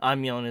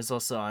 Amyeon is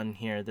also on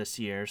here this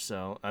year,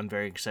 so I'm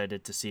very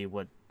excited to see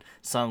what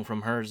song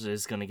from hers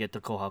is going to get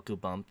the Kohaku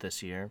bump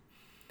this year.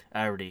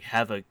 I already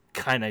have a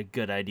kind of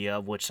good idea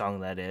of which song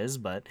that is,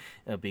 but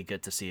it'll be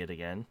good to see it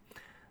again.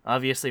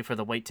 Obviously, for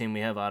the white team, we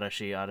have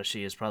Arashi.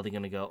 Arashi is probably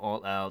going to go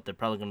all out. They're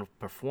probably going to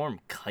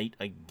perform Kite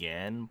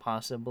again,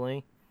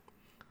 possibly.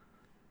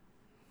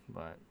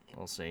 But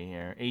we'll see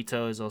here.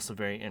 Ito is also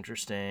very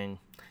interesting.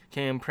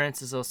 KM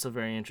Prince is also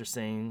very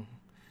interesting.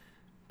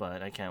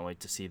 But I can't wait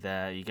to see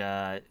that. You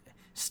got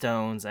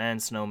Stones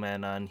and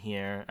Snowman on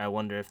here. I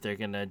wonder if they're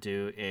going to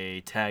do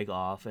a tag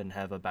off and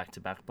have a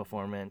back-to-back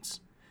performance.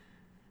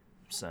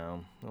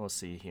 So, we'll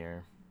see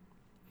here.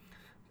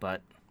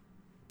 But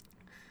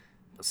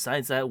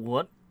besides that,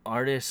 what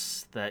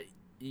artists that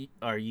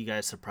are you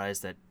guys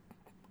surprised that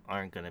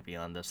aren't going to be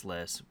on this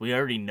list? We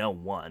already know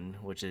one,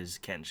 which is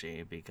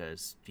Kenshi,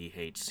 because he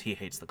hates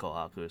the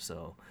Kohaku,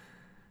 so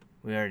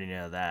we already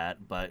know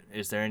that. But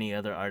is there any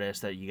other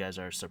artists that you guys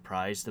are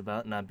surprised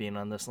about not being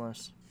on this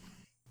list?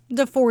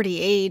 The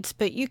 48,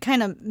 but you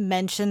kind of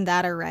mentioned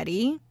that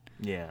already.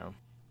 Yeah.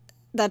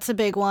 That's a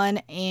big one.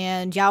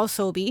 And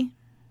Yaosobi,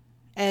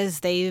 as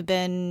they've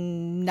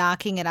been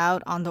knocking it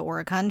out on the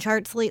Oricon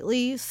charts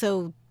lately,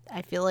 so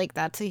I feel like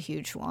that's a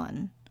huge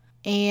one.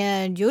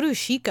 And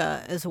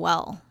Yorushika as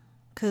well,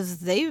 because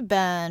they've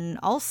been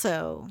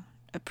also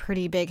a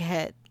pretty big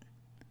hit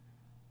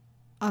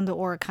on the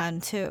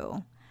Oricon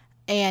too.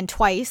 And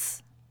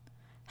Twice.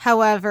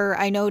 However,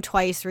 I know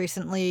Twice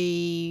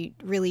recently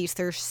released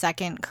their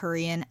second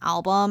Korean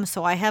album,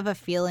 so I have a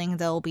feeling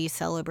they'll be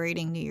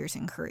celebrating New Year's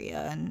in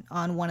Korea and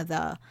on one of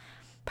the,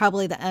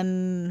 probably the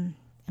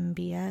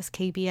MBS,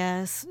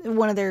 KBS,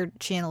 one of their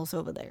channels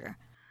over there.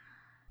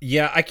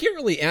 Yeah, I can't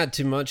really add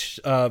too much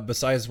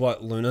besides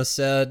what Luna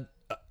said.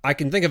 I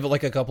can think of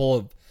like a couple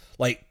of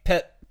like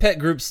pet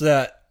groups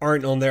that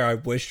aren't on there I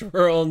wish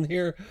were on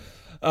here,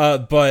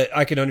 but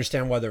I can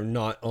understand why they're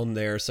not on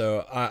there.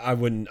 So I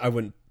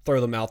wouldn't throw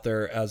them out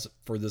there as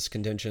for this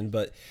contention.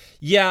 But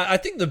yeah, I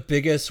think the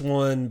biggest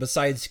one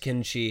besides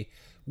Kenshi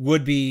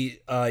would be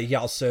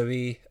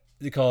Yaosobi,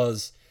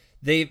 because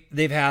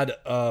they've had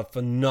a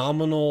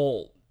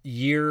phenomenal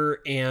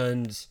year,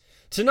 and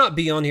to not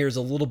be on here is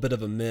a little bit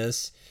of a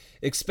miss,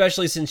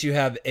 especially since you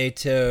have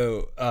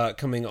Eto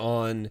coming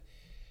on,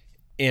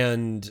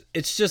 and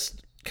it's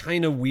just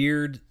kind of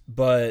weird.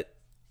 But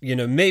you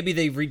know, maybe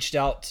they reached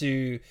out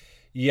to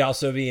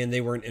Yaosobi and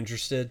they weren't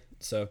interested,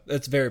 so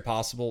it's very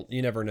possible.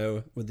 You never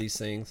know with these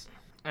things.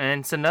 And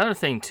it's another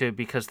thing too,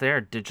 because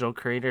they're digital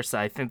creators, so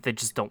I think they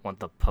just don't want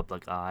the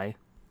public eye.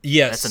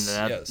 Yes,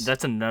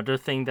 that's another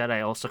thing that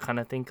I also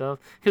kind of think of,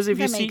 because if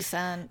that you see, makes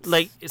sense.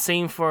 like,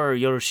 same for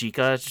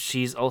Yorushika,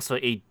 she's also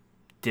a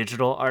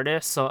digital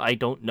artist, so I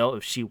don't know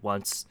if she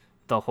wants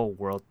the whole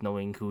world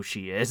knowing who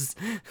she is.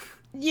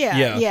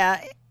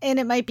 Yeah. And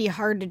it might be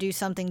hard to do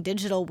something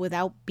digital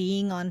without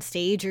being on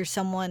stage or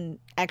someone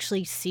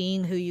actually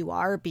seeing who you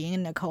are, being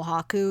in a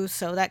Kohaku,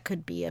 so that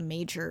could be a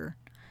major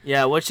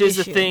Yeah, which is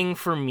issue. the thing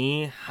for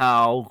me,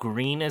 how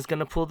Green is going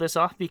to pull this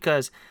off,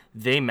 because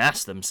they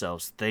mask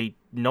themselves.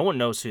 No one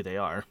knows who they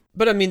are.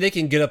 But I mean, they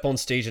can get up on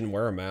stage and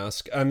wear a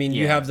mask. I mean,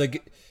 you Yeah. have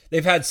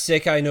they've had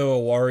Sekai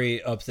no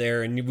Owari up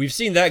there, and we've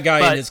seen that guy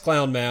But in his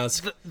clown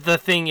mask. The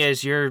thing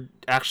is, you're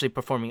actually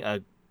performing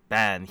a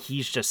band.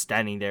 He's just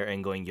standing there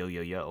and going yo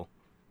yo yo.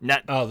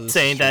 Not This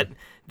saying is true.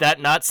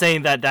 not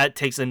saying that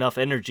takes enough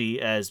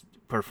energy as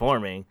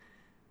performing.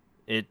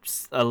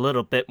 It's a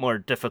little bit more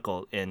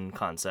difficult in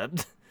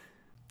concept.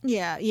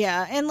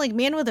 Yeah. And like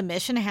Man with a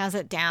Mission has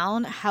it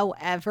down.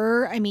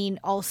 However, I mean,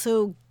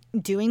 also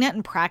doing that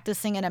and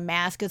practicing in a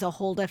mask is a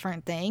whole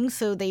different thing.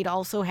 So they'd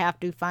also have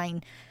to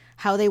find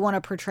how they want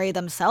to portray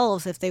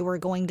themselves if they were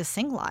going to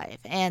sing live.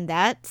 And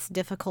that's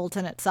difficult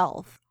in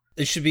itself.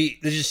 There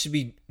just should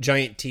be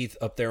giant teeth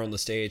up there on the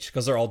stage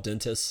because they're all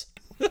dentists.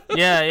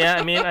 Yeah.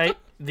 I mean,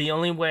 the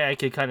only way I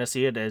could kind of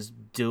see it is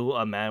do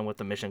a Man with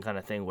a Mission kind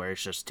of thing where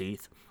it's just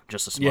teeth,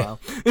 just a smile.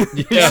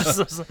 Yeah.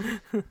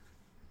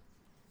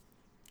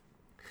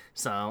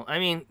 So, I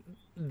mean,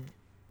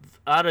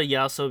 out of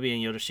Yaosobi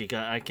and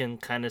Yorushika, I can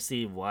kind of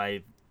see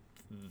why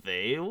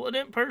they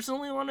wouldn't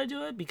personally want to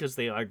do it, because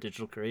they are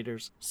digital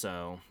creators.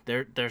 So,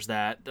 there's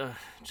that.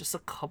 Just a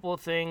couple of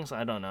things,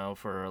 I don't know,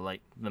 for,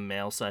 like, the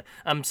male side.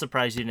 I'm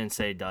surprised you didn't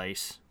say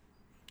Dice.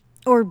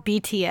 Or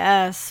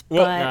BTS,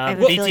 Well, but I have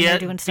a BTS, feeling they're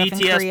doing stuff in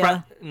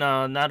Korea.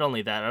 no, not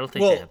only that. I don't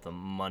think they have the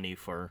money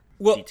for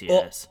Well,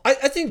 BTS. I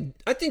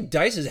think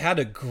Dice has had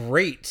a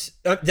great.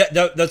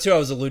 That's who I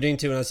was alluding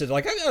to, and I said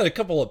like I got a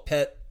couple of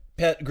pet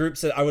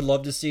groups that I would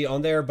love to see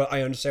on there, but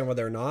I understand why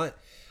they're not.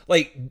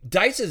 Like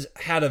Dice has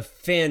had a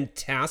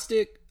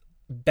fantastic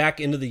back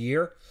end of the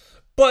year,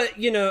 but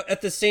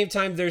at the same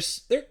time, they're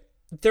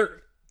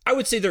I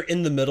would say they're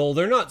in the middle.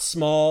 They're not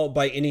small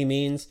by any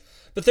means,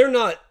 but they're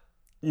not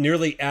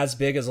nearly as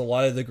big as a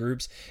lot of the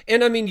groups.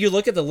 And I mean, you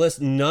look at the list,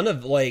 none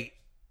of like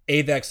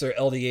Avex or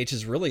LDH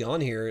is really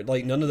on here.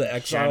 Like none of the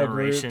Exile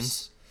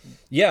groups.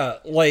 Yeah,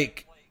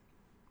 like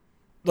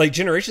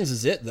Generations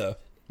is it though.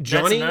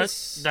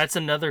 Johnny's that's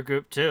another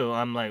group too.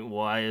 I'm like,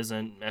 why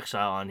isn't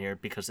Exile on here?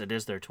 Because it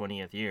is their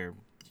 20th year.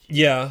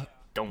 Yeah,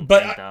 don't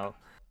but think that.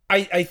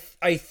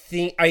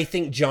 I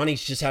think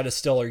Johnny's just had a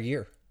stellar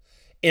year.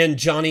 And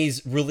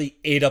Johnny's really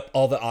ate up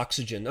all the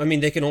oxygen. I mean,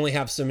 they can only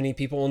have so many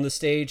people on the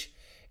stage.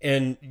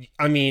 And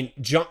I mean,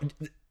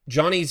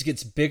 Johnny's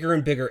gets bigger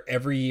and bigger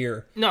every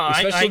year. No,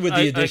 especially with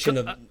the addition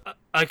of.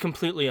 I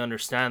completely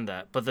understand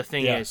that, but the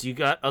thing is, you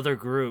got other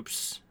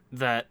groups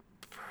that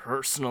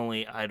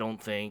personally I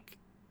don't think.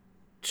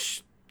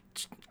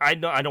 I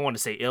don't want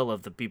to say ill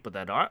of the people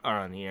that are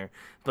on here,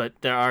 but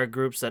there are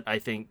groups that I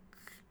think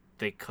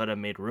they could have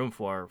made room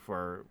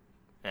for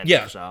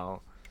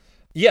Exile.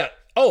 Yeah.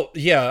 Oh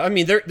yeah. I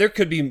mean, there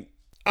could be.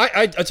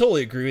 I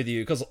totally agree with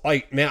you because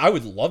I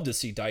would love to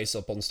see Dice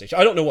up on the stage.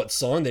 I don't know what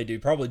song they do,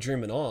 probably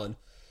Dreaming On,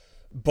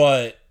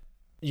 but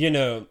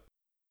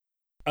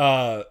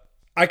I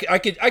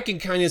can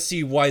kind of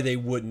see why they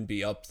wouldn't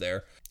be up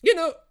there.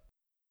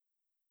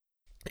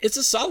 It's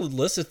a solid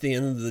list at the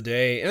end of the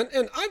day,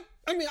 and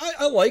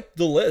I like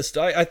the list.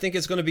 I think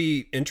it's going to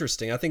be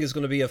interesting. I think it's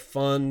going to be a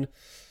fun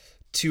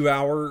 2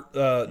 hour,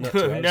 not 2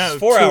 hours, no,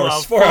 4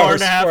 hours, 4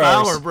 hours, 4.5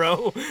 hour,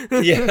 bro.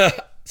 Yeah.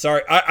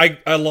 Sorry,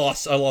 I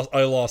lost. I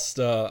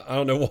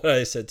don't know what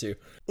I said to.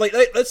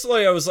 That's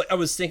why I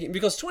was thinking,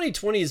 because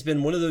 2020 has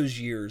been one of those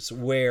years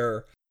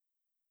where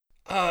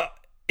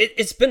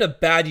it's been a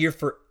bad year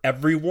for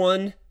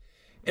everyone.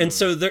 And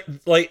so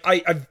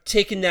I've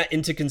taken that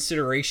into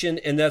consideration,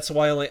 and that's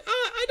why I'm like,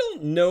 I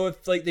don't know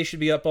if they should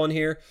be up on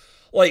here.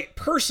 Like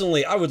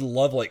personally, I would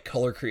love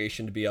Color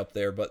Creation to be up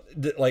there, but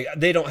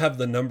they don't have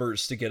the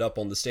numbers to get up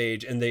on the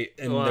stage, and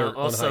they're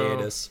also on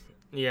hiatus.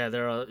 Yeah,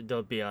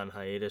 they'll be on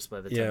hiatus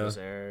by the time this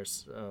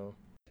airs. So.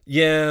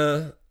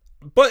 Yeah,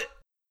 but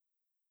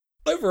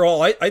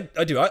overall, I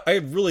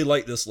really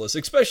like this list,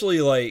 especially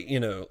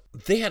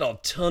they had a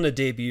ton of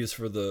debuts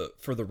for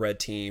the red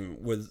team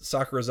with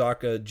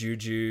Sakurazaka,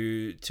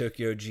 Juju,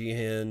 Tokyo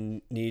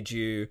Jihen,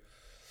 Niju,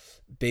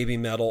 Baby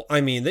Metal.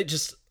 I mean, they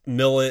just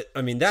mill it.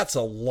 I mean, that's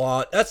a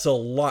lot. That's a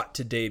lot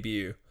to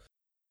debut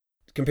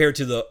compared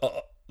to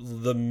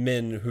the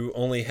men who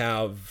only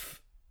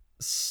have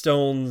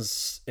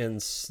Stones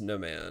and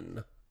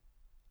Snowman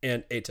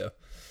and Ato.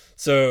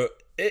 So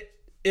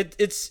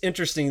it's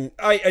interesting.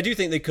 I do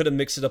think they could have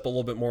mixed it up a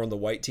little bit more on the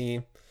white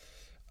team.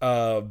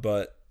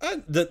 But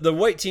the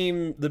white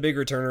team, the big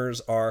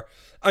returners are,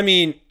 I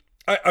mean,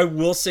 I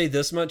will say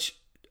this much.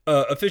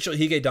 Official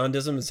Hige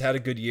Dandism has had a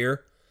good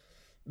year,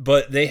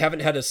 but they haven't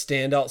had a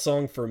standout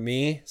song for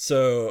me.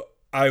 So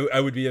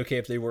I would be okay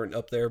if they weren't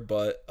up there,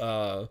 but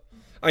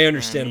I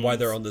understand why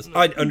they're on this.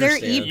 I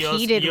understand. Their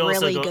EP did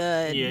really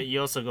good. Yeah,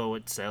 you also go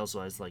with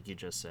sales-wise, like you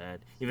just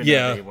said. Even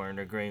though they weren't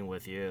agreeing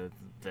with you,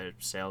 their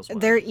sales.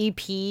 Their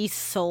EP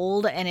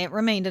sold, and it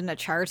remained in the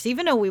charts,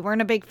 even though we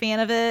weren't a big fan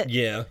of it.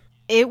 Yeah.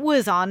 It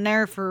was on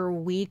there for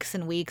weeks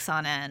and weeks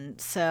on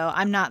end, so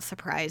I'm not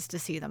surprised to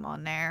see them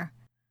on there.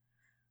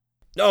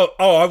 Oh,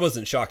 I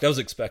wasn't shocked. I was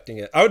expecting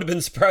it. I would have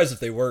been surprised if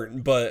they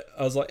weren't, but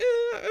I was like,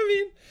 I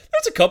mean,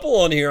 there's a couple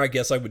on here I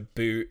guess I would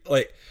boot.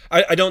 Like,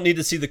 I don't need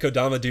to see the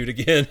Kodama dude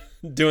again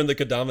doing the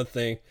Kodama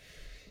thing.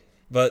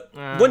 But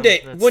one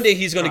day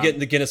he's going to get in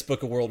the Guinness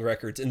Book of World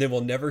Records, and then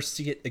we'll never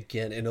see it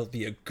again, and it'll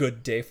be a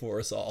good day for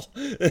us all.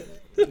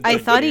 I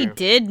thought he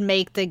did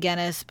make the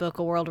Guinness Book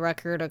of World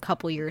Record a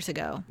couple years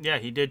ago. Yeah,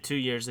 he did 2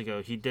 years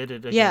ago. He did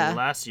it again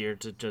last year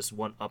to just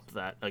one up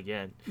that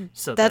again.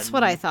 So that's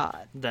what I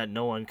thought. That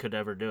no one could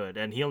ever do it,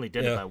 and he only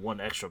did it by one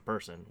extra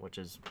person, which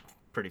is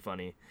pretty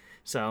funny.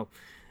 So.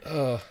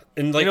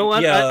 And you know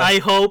what? Yeah.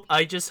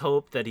 I just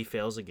hope that he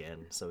fails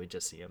again, so we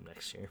just see him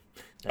next year.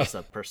 That's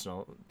a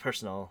personal.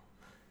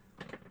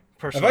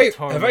 Have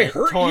I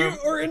hurt you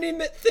or anything?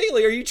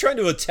 Like, are you trying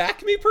to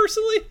attack me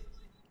personally?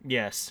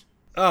 Yes.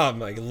 Oh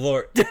my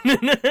lord.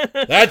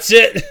 That's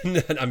it.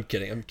 I'm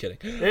kidding.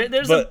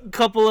 There's a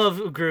couple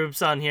of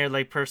groups on here,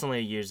 like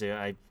personally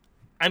Yuzu.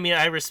 I mean,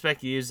 I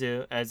respect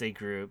Yuzu as a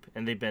group,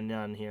 and they've been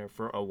on here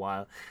for a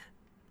while.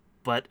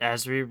 But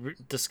as we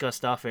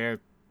discussed off air,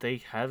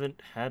 they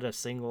haven't had a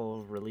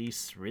single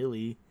release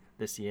really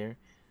this year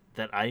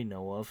that I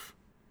know of.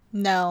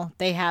 No,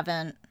 they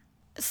haven't.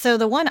 So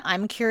the one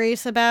I'm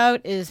curious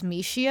about is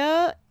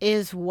Mishia,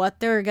 is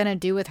what they're going to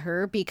do with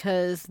her,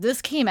 because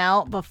this came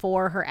out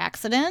before her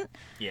accident.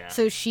 Yeah.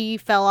 So she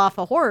fell off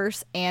a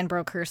horse and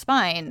broke her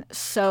spine.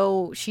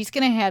 So she's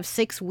going to have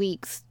 6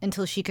 weeks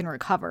until she can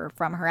recover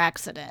from her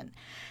accident.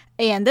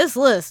 And this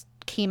list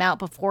came out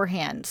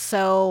beforehand.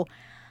 So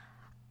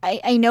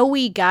I know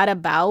we got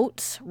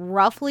about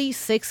roughly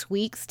 6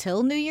 weeks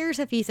till New Year's,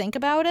 if you think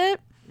about it.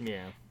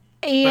 Yeah.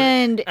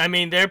 And I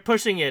mean, they're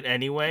pushing it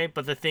anyway,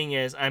 but the thing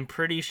is, I'm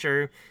pretty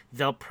sure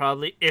they'll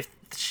probably, if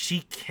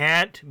she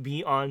can't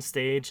be on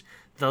stage,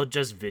 they'll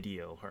just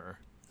video her.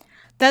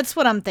 that's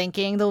what I'm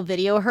thinking. They'll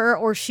video her,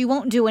 or she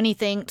won't do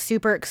anything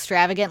super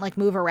extravagant, like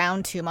move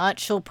around too much.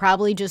 She'll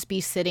probably just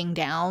be sitting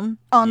down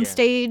on Yeah.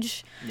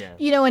 stage. Yeah.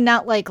 You know, and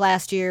not like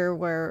last year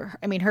where,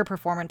 I mean, her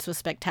performance was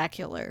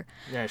spectacular.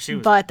 Yeah, she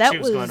was, But that she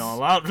was going was-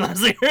 all out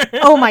last year.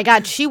 Oh my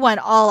God, she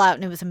went all out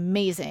and it was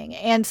amazing.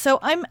 And so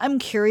I'm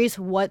curious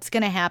what's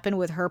going to happen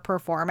with her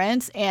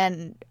performance,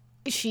 and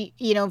she,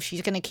 you know, if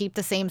she's going to keep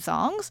the same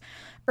songs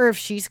or if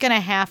she's going to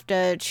have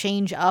to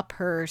change up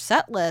her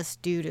set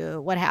list due to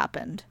what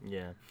happened.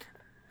 Yeah.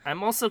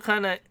 I'm also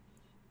kind of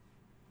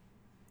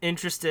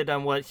interested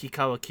on what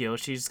Hikawa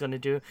Kiyoshi's going to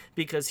do,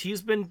 because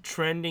he's been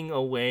trending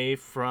away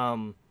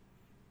from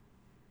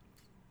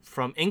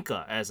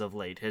Inca as of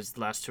late. His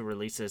last 2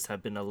 releases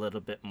have been a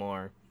little bit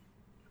more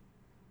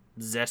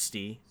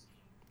zesty,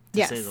 to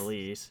Yes. say the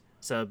least.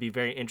 So it'd be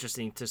very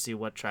interesting to see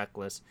what track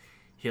list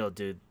he'll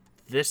do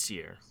this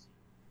year.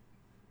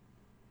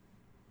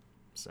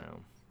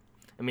 So,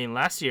 I mean,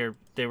 last year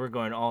they were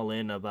going all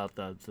in about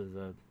the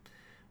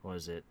what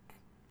was it?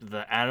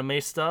 The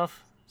anime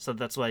stuff. So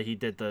that's why he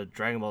did the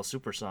Dragon Ball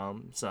Super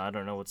song. So I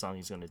don't know what song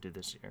he's going to do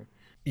this year.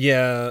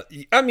 Yeah,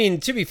 I mean,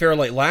 to be fair,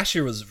 like last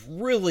year was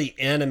really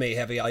anime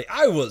heavy.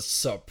 I was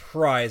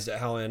surprised at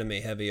how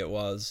anime heavy it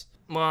was.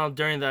 Well,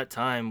 during that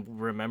time,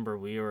 remember,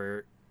 we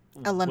were...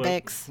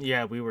 Olympics.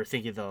 we were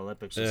thinking the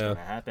Olympics was Yeah. going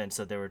to happen,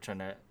 so they were trying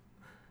to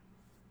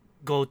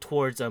go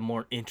towards a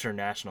more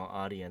international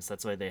audience.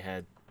 That's why they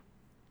had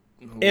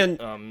And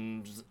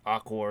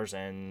Aquars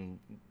and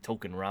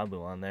Token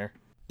Rabu on there.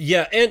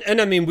 yeah, and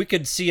I mean, we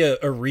could see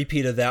a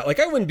repeat of that. Like,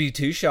 I wouldn't be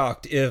too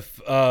shocked if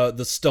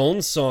the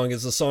Stones song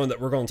is the song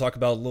that we're going to talk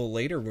about a little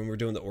later when we're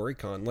doing the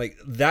Oricon. Like,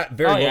 that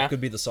very Oh, well yeah.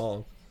 could be the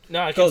song.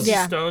 No, I can see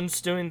Yeah.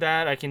 Stones doing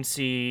that. I can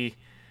see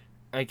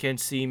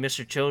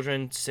Mr.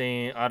 Children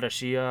saying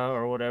Arashia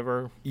or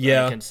whatever.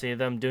 Yeah. I can see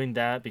them doing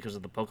that because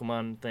of the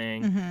Pokemon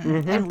thing.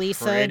 And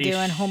Lisa Pretty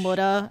doing sh-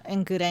 Homura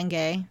and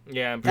Gurenge.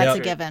 Yeah, I'm pretty That's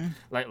sure, a given.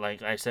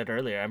 Like I said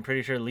earlier, I'm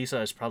pretty sure Lisa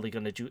is probably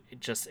going to do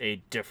just a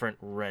different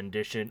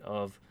rendition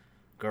of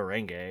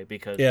Gurenge,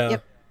 because Yeah.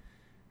 Yep.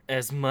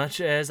 as much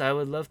as I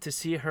would love to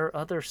see her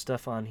other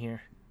stuff on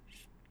here,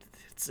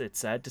 it's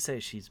sad to say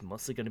she's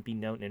mostly going to be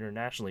known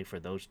internationally for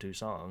those 2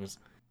 songs.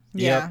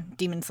 Yeah,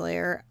 Demon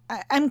Slayer.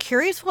 I'm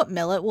curious what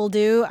Millet will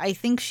do. I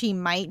think she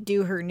might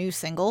do her new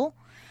single.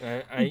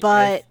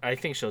 But- I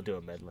think she'll do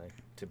a medley,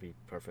 to be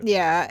perfectly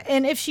Yeah, honest.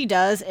 and if she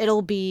does,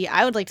 it'll be,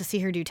 I would like to see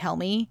her do Tell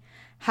Me.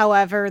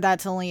 However,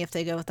 that's only if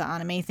they go with the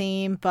anime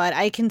theme. But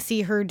I can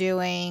see her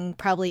doing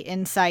probably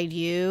Inside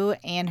You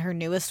and her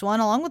newest one,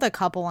 along with a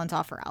couple ones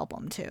off her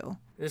album, too.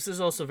 This is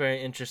also very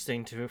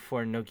interesting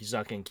for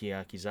Nogizaka and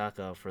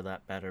Kiyakizaka, for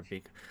that matter.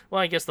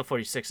 Well, I guess the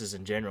 46s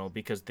in general,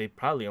 because they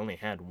probably only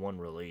had 1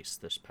 release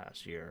this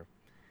past year.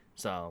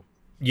 So,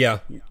 Yeah.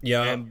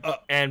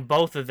 and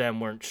both of them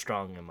weren't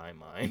strong in my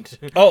mind.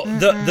 Oh,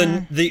 the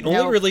only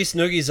Nope. release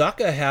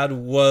Nogizaka had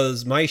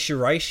was Mai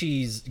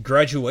Shiraishi's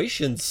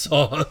graduation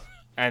song.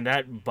 And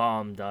that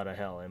bombed out of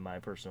hell, in my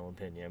personal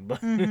opinion.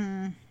 But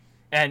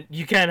and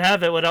you can't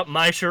have it without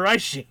Mai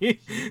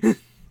Shiraishi.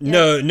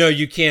 No,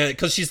 you can't,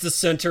 because she's the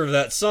center of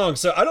that song.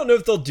 So I don't know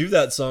if they'll do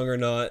that song or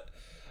not.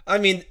 I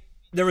mean,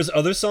 there was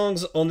other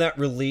songs on that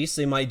release.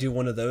 They might do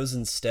one of those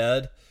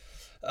instead.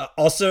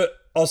 Also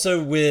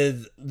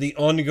with the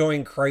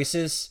ongoing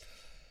crisis,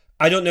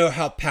 I don't know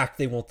how packed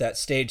they want that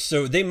stage.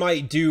 So they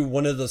might do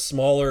one of the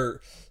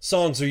smaller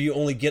songs where you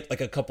only get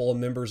like a couple of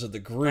members of the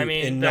group, I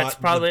mean, and that's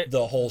not probably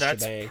the whole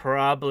that's shebang.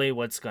 probably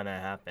what's gonna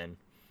happen.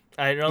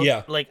 I don't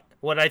Yeah. like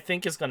what I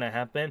think is gonna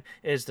happen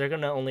is they're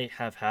gonna only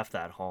have half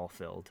that hall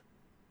filled.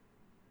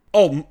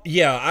 Oh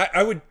yeah,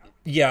 I would.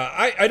 Yeah,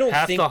 I don't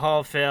Half think. the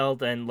hall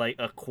filled and like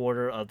a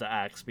quarter of the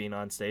acts being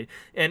on stage,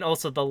 and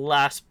also the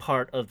last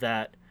part of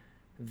that,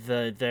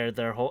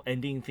 their whole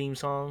ending theme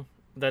song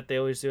that they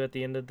always do at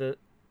the end of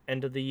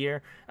the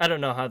year. I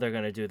don't know how they're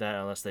gonna do that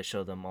unless they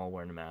show them all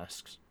wearing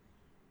masks.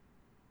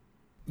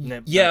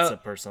 Yeah. That's a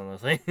personal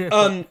thing.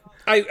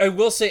 I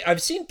will say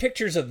I've seen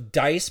pictures of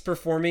Dice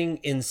performing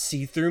in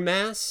see-through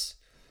masks.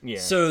 Yeah.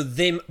 So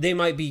they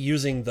might be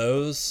using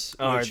those.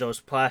 Or which- those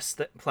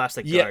plastic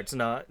Yeah. guards.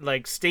 No,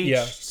 like stage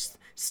Yeah.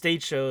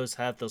 stage shows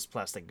have those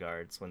plastic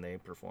guards when they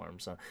perform.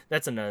 So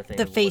that's another thing.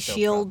 The of what face they'll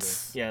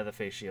shields. probably- yeah, the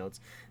face shields.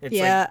 It's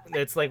Yeah.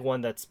 it's like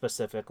one that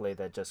specifically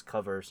that just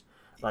covers.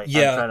 Like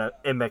Yeah. I'm trying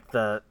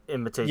to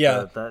imitate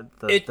Yeah.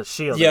 the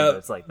shield. yeah,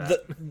 It's like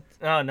that.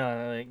 Oh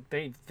no,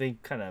 like they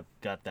kind of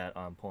got that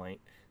on point.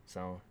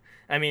 So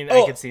I mean, I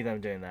Oh. could see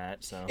them doing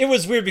that. So It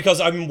was weird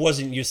because I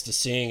wasn't used to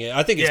seeing it.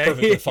 I think it's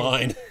perfectly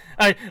fine.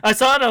 I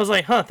saw it. I was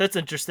like, huh, that's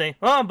interesting.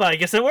 Oh, but I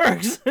guess it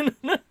works.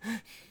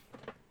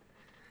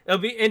 It'll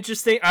be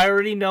interesting. I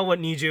already know what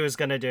Niju is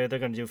gonna do. They're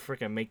gonna do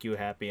freaking Make You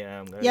Happy, and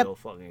I'm gonna Yep, go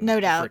fucking no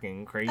doubt.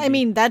 freaking crazy. I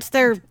mean, that's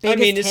their biggest I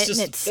mean, hit, and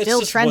it's still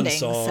just trending. one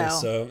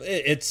song, so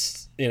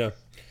it's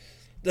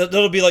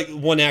that'll be like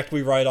one act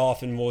we write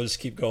off, and we'll just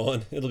keep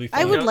going. It'll be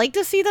fun. I would like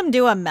to see them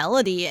do a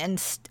melody and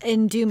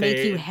do Make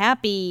You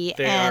Happy,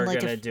 they and are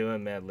like gonna do a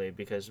medley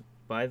because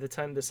by the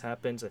time this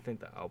happens, I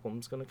think the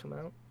album's gonna come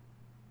out.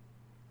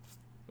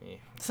 Yeah,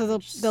 so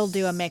they'll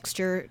do a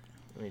mixture,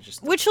 let me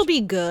just which will be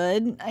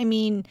good. I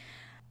mean,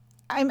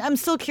 I'm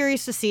still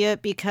curious to see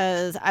it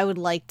because I would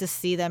like to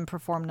see them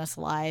perform this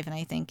live, and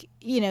I think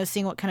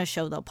seeing what kind of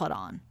show they'll put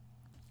on.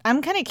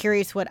 I'm kind of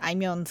curious what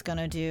Aimyon's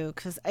gonna do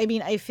because I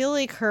mean I feel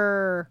like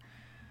her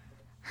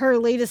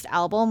latest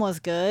album was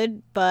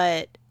good,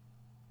 but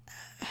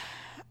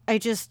I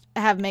just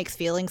have mixed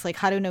feelings. Like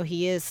Haru no Hi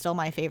is still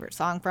my favorite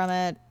song from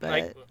it,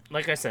 but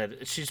like I said,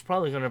 she's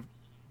probably gonna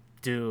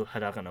do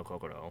Hadaka no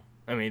Kokoro.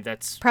 I mean,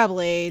 that's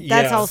that's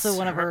Yes. also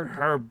one of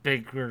her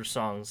bigger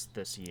songs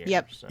this year.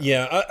 Yep. So.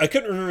 Yeah, I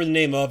couldn't remember the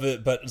name of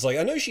it, but it's like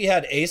I know she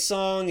had a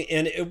song,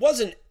 and it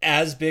wasn't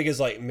as big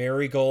as like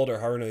Marigold or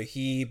Haru no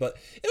Hi, but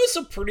it was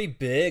still pretty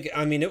big.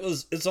 I mean,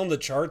 it's on the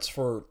charts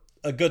for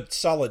a good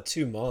solid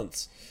 2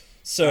 months.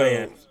 So Oh,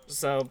 yeah.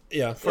 So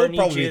yeah, for it'll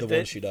probably be Niju, the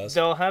one she does.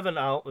 They'll have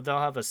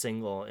a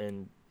single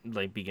in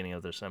like beginning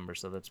of December,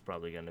 so that's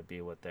probably gonna be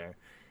what they're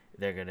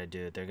gonna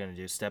do. They're gonna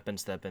do Step and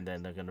Step, and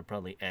then they're gonna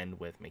probably end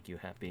with Make You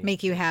Happy.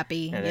 Make You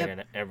Happy. And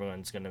Yep.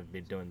 everyone's gonna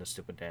be doing the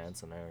stupid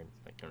dance, and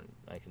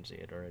I can see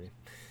it already.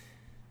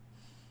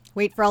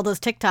 Wait for all those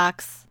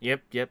TikToks.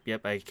 Yep.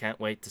 I can't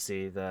wait to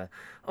see the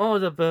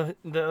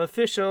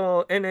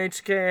official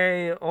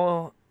NHK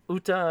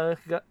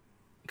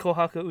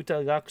Kohaku Uta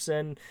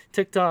Gakusen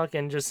TikTok,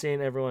 and just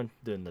seeing everyone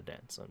doing the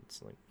dance. So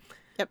it's like,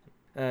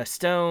 Yep.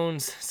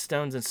 Stones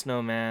and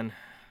Snowman.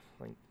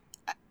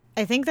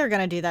 I think they're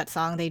gonna do that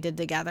song they did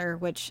together,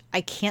 which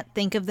I can't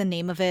think of the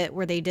name of it,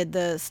 where they did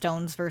the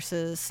Stones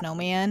versus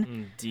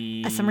Snowman.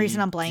 D. For some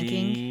reason, I'm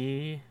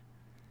blanking.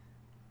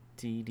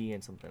 D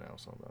and something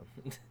else. Hold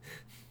on.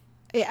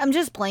 Yeah, I'm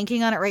just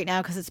blanking on it right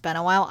now because it's been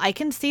a while. I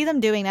can see them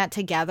doing that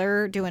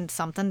together, doing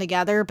something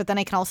together, but then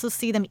I can also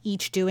see them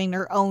each doing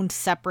their own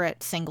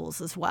separate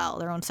singles as well,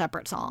 their own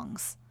separate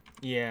songs.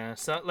 Yeah.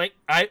 So like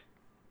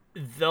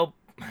they'll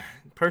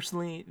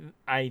personally,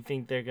 I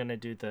think they're gonna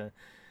do the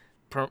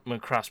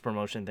cross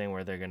promotion thing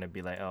where they're gonna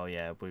be like, oh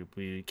yeah,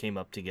 we came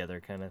up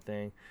together kind of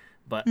thing,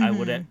 but I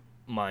wouldn't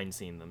mind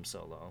seeing them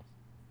solo.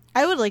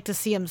 I would like to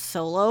see them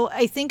solo.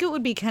 I think it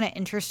would be kind of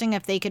interesting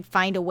if they could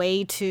find a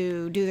way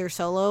to do their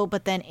solo,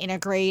 but then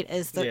integrate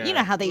as the you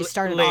know how they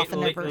started off in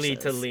their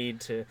verses.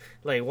 lead to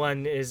like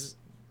one is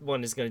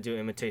gonna do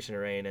Imitation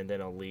Rain, and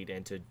then I'll lead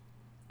into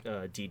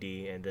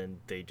DD, and then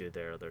they do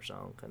their other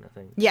song kind of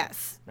thing.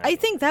 Yes. I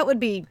think that would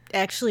be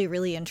actually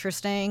really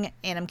interesting,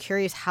 and I'm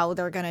curious how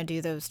they're going to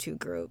do those two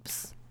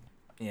groups.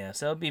 Yeah,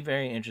 so it'll be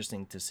very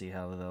interesting to see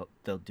how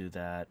they'll do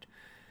that.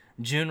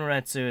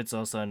 Junretsu, it's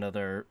also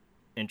another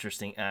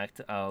interesting act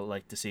I'll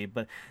like to see,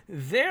 but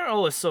they're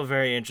always so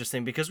very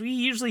interesting because we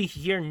usually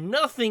hear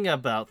nothing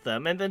about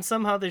them, and then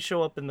somehow they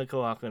show up in the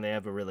Kohaku and they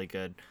have a really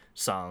good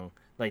song.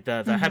 Like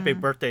the Happy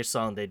Birthday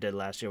song they did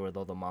last year with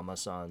all the mama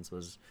songs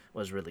was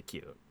really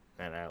cute,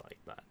 and I like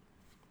that.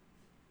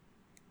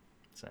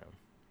 So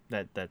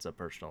that's a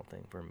personal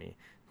thing for me.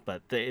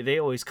 But they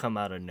always come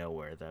out of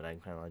nowhere that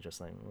I'm kind of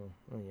just like,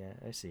 oh yeah,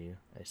 I see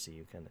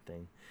you kind of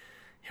thing.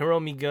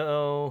 Hiromi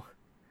Go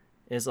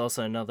is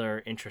also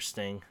another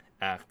interesting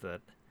act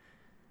that,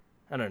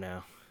 I don't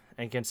know,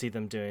 I can see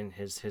them doing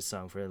his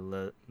song for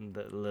the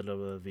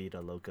Little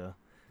Vida Loca.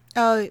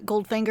 Oh,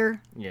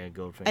 Goldfinger? Yeah,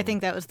 Goldfinger. I think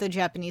that was the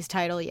Japanese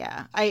title,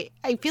 yeah. I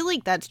feel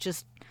like that's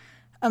just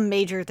a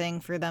major thing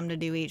for them to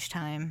do each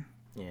time.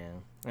 Yeah.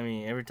 I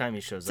mean, every time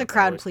he shows It's up, a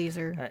crowd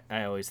pleaser.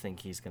 I always think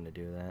he's going to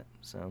do that.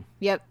 So,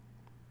 Yep.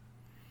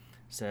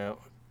 So,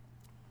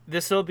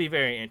 this will be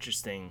very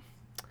interesting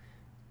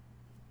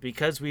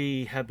because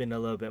we have been a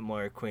little bit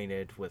more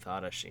acquainted with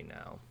Arashi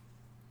now.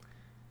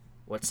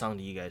 What song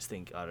do you guys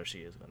think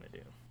Arashi is going to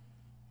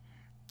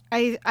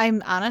do?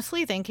 I'm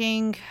honestly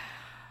thinking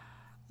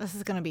this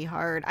is going to be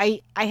hard.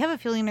 I have a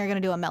feeling they're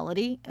going to do a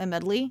medley.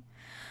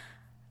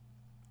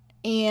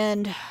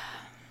 And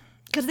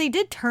because they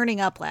did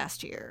Turning Up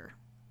last year.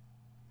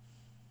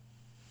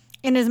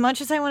 And as much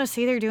as I want to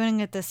say they're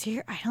doing it this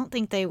year, I don't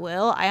think they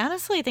will. I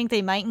honestly think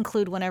they might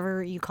include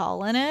Whenever You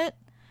Call in it.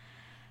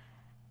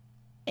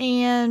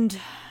 And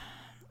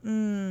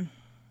I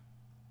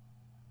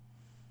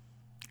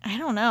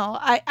don't know.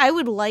 I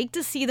would like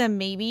to see them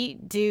maybe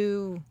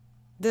do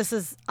This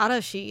Is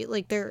Arashi,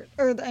 like their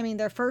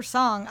first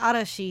song,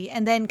 Arashi,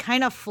 and then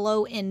kind of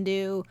flow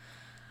into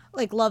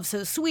like Love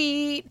So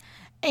Sweet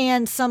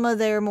and some of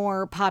their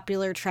more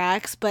popular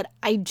tracks, but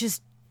I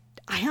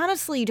I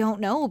honestly don't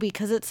know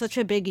because it's such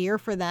a big year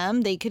for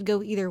them. They could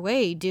go either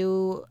way,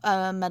 do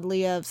a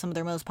medley of some of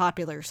their most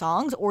popular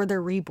songs or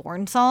their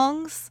reborn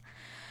songs,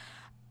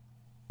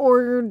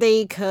 or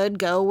they could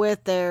go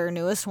with their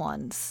newest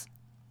ones.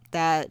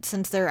 That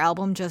since their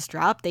album just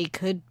dropped, they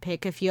could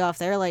pick a few off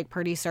there, like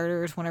Party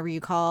Starters, Whenever You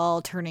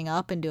Call, Turning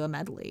Up, and do a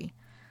medley.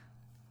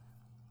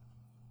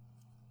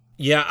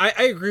 Yeah,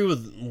 I agree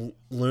with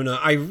Luna.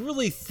 I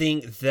really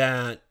think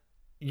that,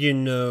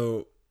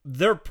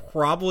 they're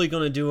probably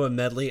going to do a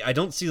medley. I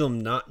don't see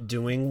them not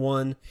doing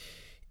one.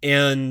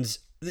 And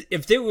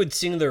if they would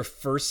sing their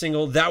first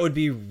single, that would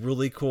be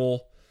really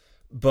cool.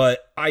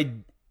 But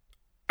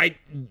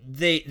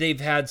they've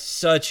had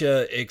such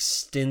a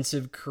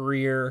extensive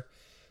career.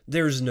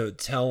 There's no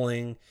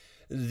telling.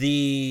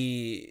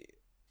 The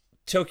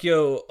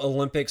Tokyo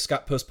Olympics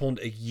got postponed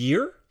a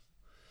year.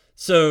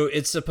 So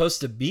it's supposed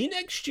to be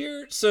next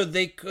year. So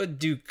they could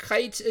do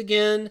Kite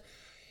again.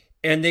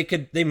 And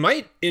they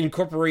might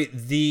incorporate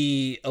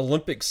the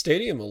Olympic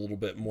Stadium a little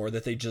bit more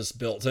that they just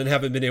built and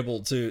haven't been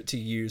able to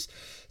use.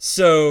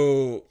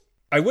 So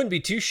I wouldn't be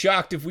too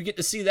shocked if we get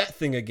to see that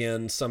thing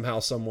again somehow,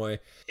 some way.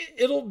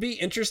 It'll be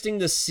interesting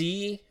to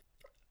see.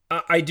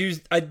 I do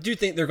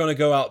think they're going to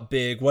go out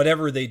big,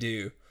 whatever they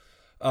do.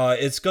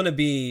 It's going to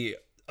be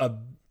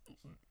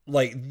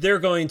they're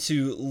going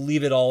to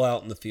leave it all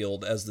out in the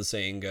field, as the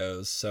saying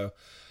goes. So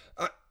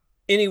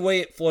any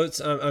way it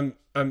floats, I'm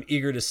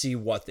eager to see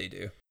what they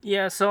do.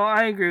 Yeah, so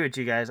I agree with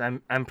you guys.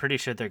 I'm pretty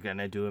sure they're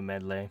gonna do a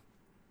medley.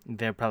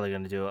 They're probably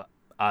gonna do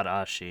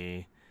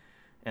Arashi,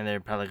 and they're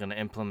probably gonna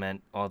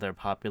implement all their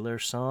popular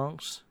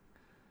songs.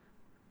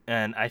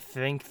 And I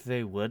think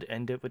they would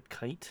end it with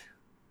Kite,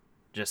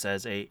 just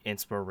as a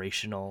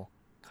inspirational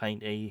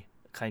kind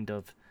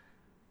of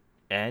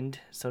end,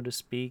 so to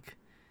speak.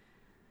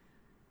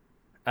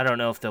 I don't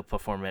know if they'll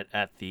perform it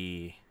at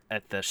the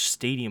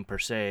stadium per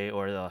se,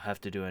 or they'll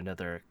have to do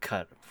another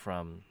cut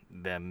from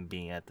them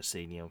being at the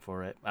stadium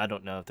for it. I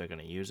don't know if they're going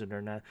to use it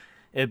or not.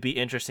 It'd be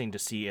interesting to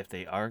see if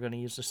they are going to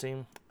use the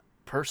same.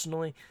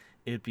 Personally,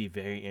 it'd be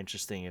very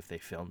interesting if they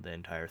filmed the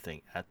entire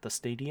thing at the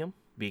stadium,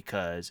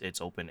 because it's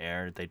open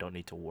air. They don't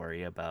need to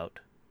worry about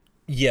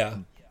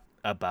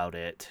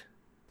it.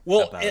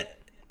 Well,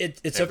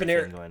 it's open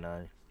air going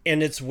on,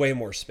 and it's way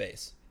more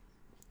space.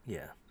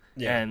 Yeah.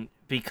 And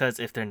because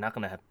if they're not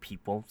going to have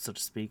people, so to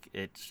speak,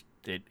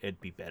 it'd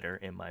be better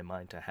in my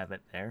mind to have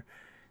it there.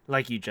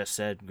 Like you just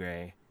said,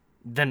 Gray,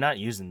 they're not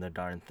using the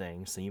darn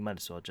thing, so you might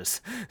as well just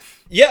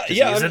you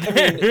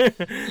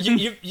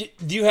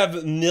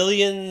have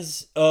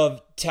millions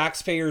of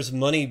taxpayers'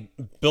 money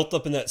built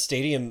up in that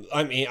stadium.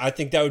 I mean, I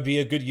think that would be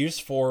a good use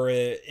for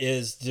it,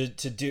 is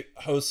to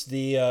host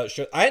the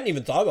show. I hadn't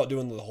even thought about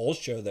doing the whole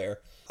show there.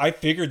 I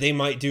figured they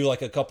might do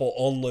like a couple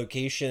on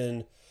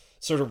location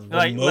sort of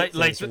remote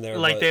things from there,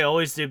 they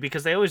always do,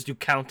 because they always do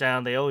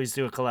Countdown. They always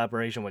do a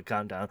collaboration with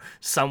Countdown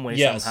some way,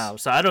 somehow.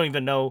 So I don't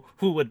even know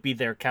who would be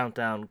their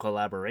Countdown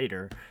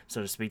collaborator,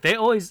 so to speak. They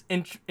always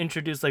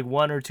introduce like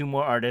one or two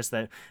more artists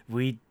that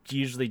we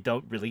usually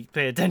don't really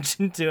pay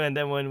attention to, and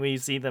then when we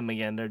see them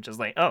again, they're just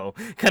like, oh,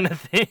 kind of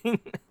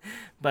thing.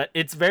 But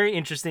it's very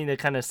interesting to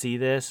kind of see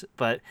this.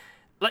 But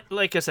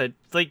like I said,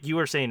 like you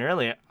were saying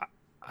earlier,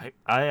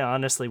 I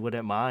honestly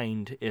wouldn't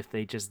mind if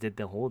they just did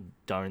the whole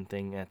darn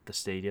thing at the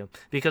stadium,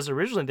 because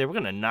originally they were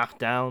going to knock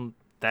down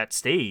that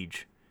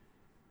stage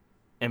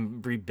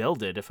and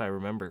rebuild it, if I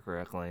remember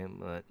correctly.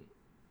 But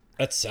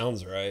that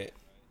sounds right.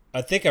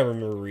 I think I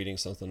remember reading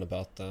something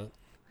about that.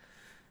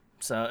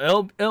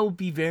 So it'll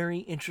be very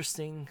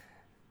interesting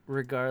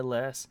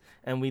regardless,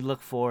 and we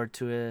look forward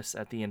to this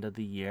at the end of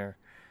the year.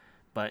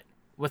 But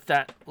with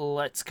that,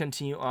 let's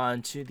continue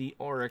on to the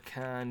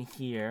Oricon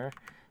here.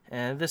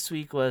 And this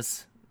week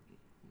was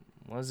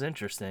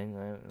interesting.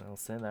 I'll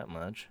say that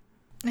much.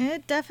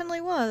 It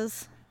definitely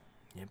was.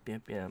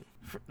 Yep.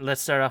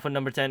 Let's start off with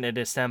number 10. It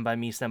is Stand By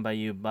Me, Stand By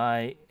You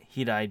by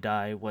Hirai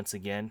Dai once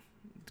again.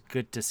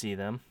 Good to see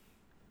them.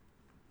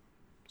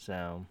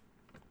 So,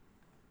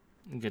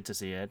 good to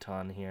see it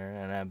on here,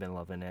 and I've been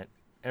loving it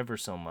ever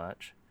so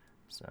much.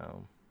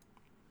 So,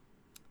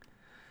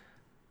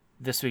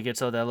 this week it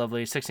sold that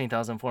lovely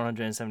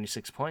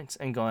 16,476 points,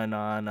 and going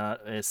on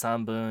is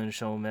Sanbun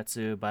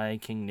Shoumetsu by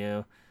King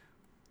New.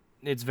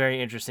 It's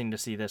very interesting to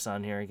see this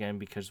on here again,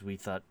 because we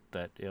thought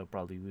that it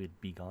probably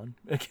would be gone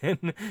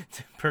again,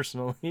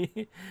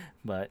 personally.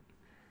 But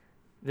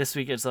this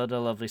week it sold a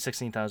lovely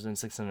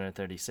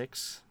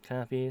 16,636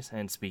 copies.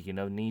 And speaking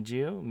of Need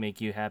You,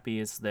 Make You Happy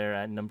is there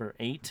at number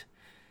 8.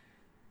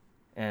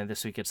 And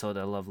this week it sold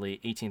a lovely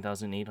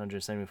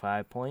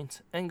 18,875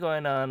 points. And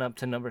going on up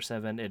to number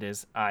 7, it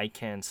is I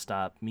Can't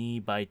Stop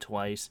Me by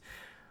Twice.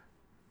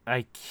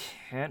 I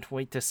can't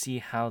wait to see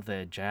how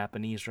the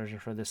Japanese version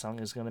for this song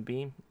is going to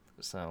be.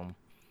 So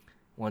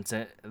once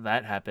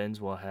that happens,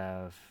 we'll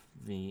have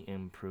the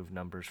improved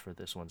numbers for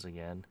this once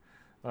again.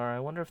 Or I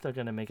wonder if they're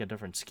going to make a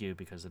different SKU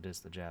because it is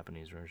the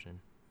Japanese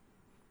version.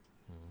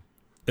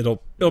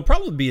 It'll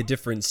probably be a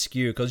different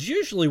SKU, because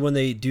usually when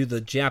they do the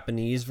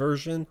Japanese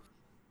version,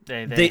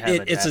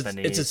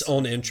 it's its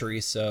own entry.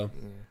 So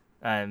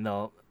And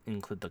they'll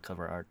include the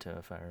cover art too,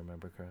 if I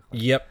remember correctly.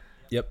 Yep,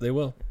 they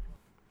will.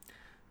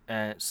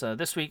 So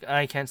this week,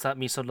 I Can't Stop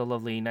Me So the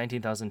Lovely,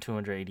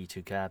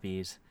 19,282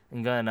 copies.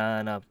 And going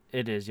on up,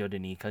 it is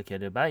Yodani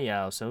Kakeru by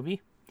Yaosobi.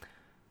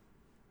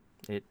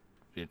 It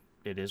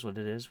is what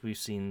it is. We've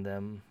seen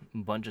them a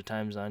bunch of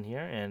times on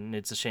here, and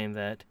it's a shame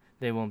that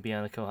they won't be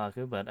on the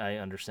Kohaku, but I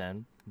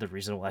understand the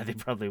reason why they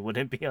probably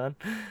wouldn't be on.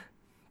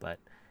 But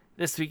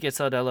this week it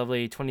sold out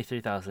lovely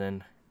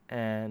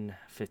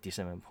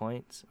 23,057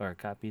 points, or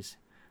copies,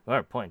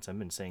 or points. I've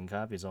been saying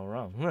copies all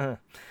wrong.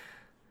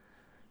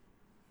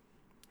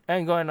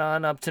 And going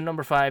on up to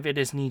number 5, it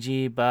is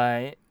Niji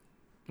by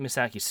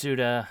Misaki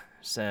Suda.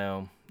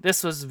 So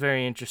this was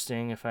very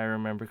interesting, if I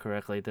remember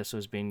correctly. This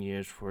was being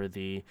used for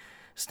the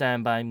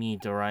Stand By Me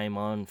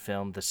Doraemon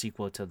film, the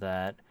sequel to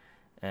that.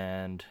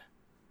 And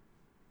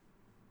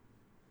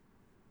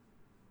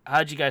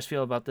how'd you guys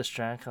feel about this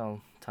track?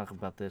 I'll talk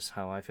about this,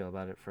 how I feel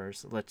about it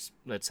first. Let's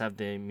have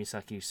the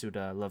Misaki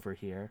Suda lover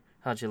here.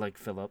 How'd you like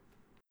Philip?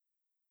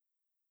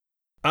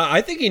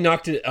 I think he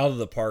knocked it out of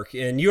the park,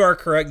 and you are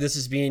correct. This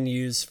is being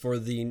used for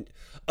the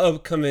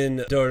upcoming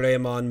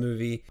Doraemon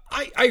movie.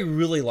 I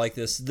really like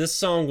this. This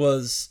song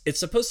it's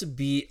supposed to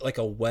be like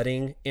a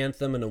wedding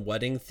anthem and a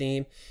wedding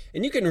theme,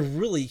 and you can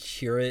really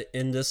hear it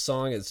in this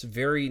song. It's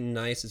very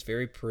nice. It's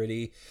very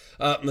pretty.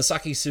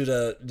 Misaki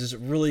Suda just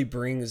really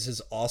brings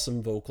his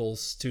awesome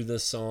vocals to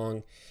this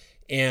song,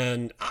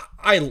 and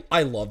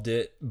I loved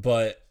it,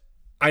 but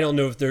I don't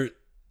know if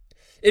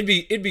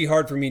it'd be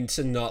hard for me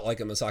to not like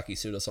a Misaki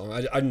Suda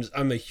song.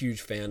 I'm a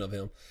huge fan of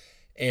him,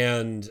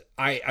 and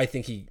I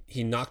think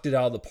he knocked it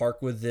out of the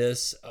park with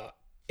this.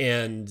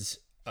 And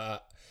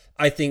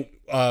I think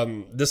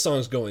this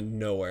song's going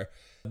nowhere.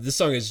 This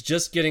song is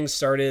just getting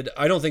started.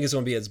 I don't think it's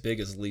going to be as big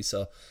as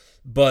Lisa,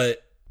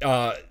 but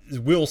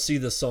we'll see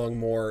the song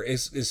more,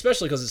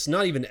 especially because it's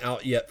not even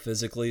out yet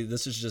physically.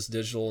 This is just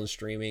digital and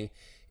streaming,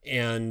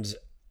 and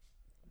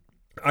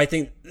I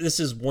think this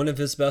is one of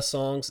his best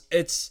songs.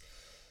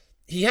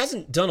 He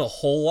hasn't done a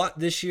whole lot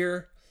this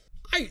year.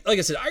 Like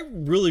I said, I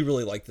really,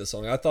 really like this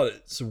song. I thought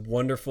it's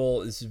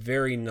wonderful. It's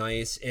very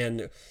nice.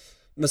 And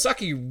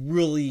Misaki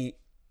really,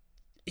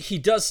 he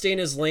does stay in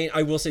his lane.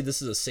 I will say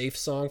this is a safe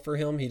song for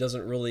him. He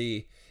doesn't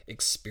really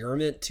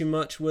experiment too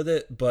much with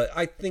it, but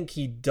I think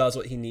he does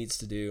what he needs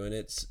to do, and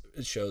it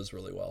shows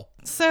really well.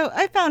 So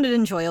I found it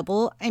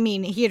enjoyable. I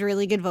mean, he had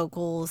really good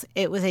vocals.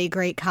 It was a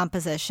great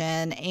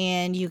composition,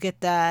 and you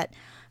get that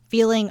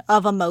feeling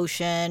of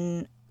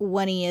emotion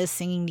when he is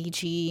singing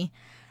Niji,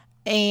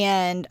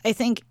 and I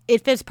think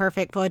it fits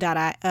perfect for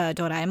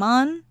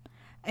Doraemon.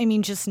 I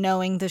mean, just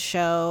knowing the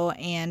show,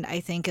 and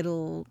I think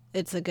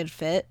it's a good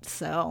fit,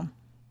 so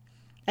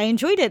I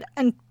enjoyed it,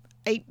 and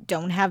I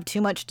don't have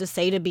too much to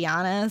say, to be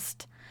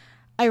honest.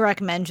 I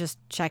recommend just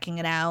checking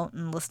it out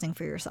and listening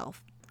for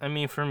yourself. I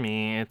mean, for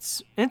me,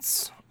 it's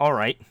all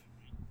right.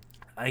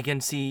 I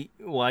can see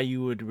why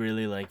you would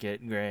really like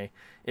it, Gray.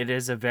 It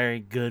is a very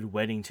good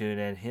wedding tune,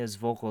 and his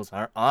vocals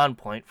are on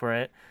point for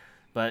it.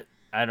 But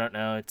I don't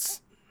know,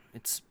 it's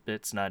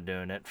not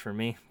doing it for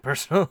me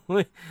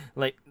personally.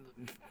 Like,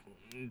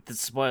 the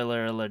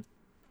spoiler alert,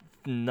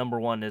 number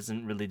 1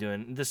 isn't really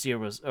doing. This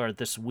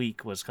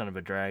week was kind of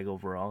a drag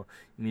overall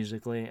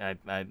musically.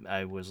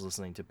 I was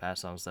listening to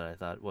past songs that I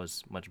thought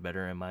was much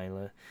better in my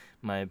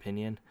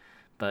opinion.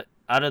 But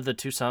out of the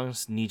 2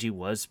 songs, Niji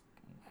was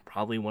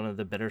probably one of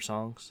the better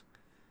songs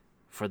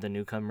for the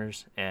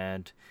newcomers,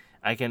 and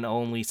I can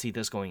only see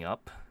this going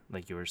up,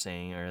 like you were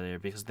saying earlier,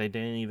 because they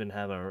didn't even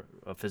have a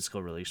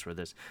physical release for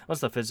this. Once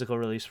the physical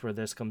release for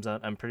this comes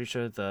out, I'm pretty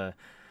sure the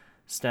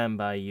Stand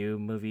By You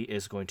movie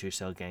is going to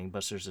sell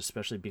gangbusters,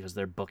 especially because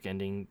they're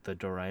bookending the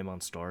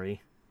Doraemon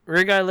story.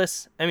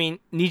 Regardless, I mean,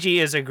 Niji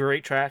is a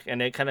great track,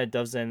 and it kind of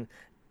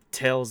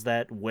tells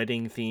that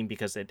wedding theme,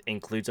 because it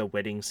includes a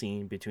wedding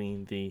scene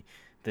between the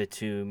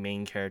 2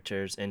 main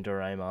characters in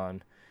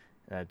Doraemon.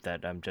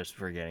 That I'm just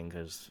forgetting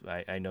because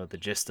I know the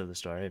gist of the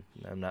story.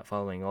 I'm not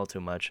following all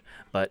too much,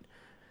 but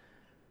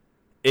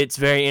it's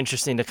very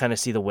interesting to kind of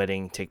see the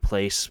wedding take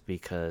place,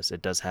 because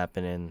it does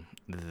happen in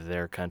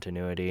their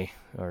continuity,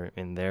 or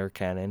in their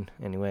canon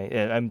anyway.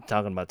 I'm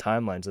talking about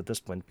timelines at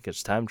this point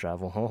because time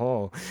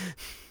travel.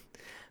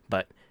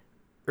 But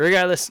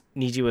regardless,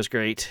 Niji was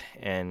great,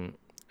 and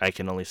I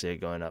can only see it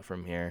going up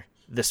from here.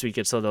 This week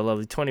it sold a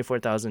lovely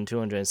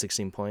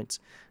 24,216 points.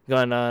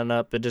 Going on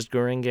up, it is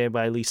Gorenge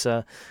by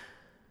Lisa.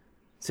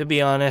 To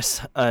be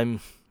honest, I'm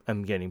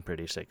getting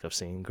pretty sick of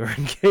seeing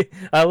Gorenge.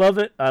 I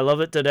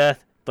love it to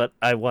death, but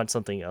I want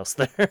something else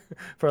there,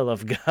 for the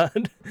love of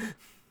God.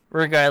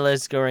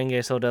 Regardless,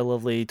 Gorenge sold a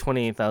lovely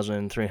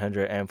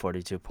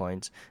 28,342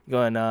 points.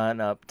 Going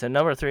on up to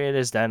number 3, it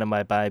is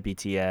Dynamite by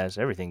BTS.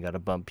 Everything got a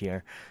bump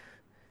here.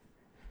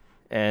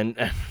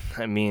 And,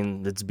 I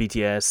mean, it's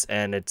BTS,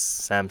 and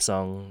it's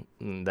Samsung,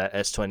 that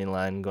S20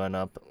 line going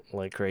up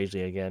like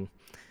crazy again.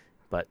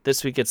 But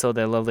this week it sold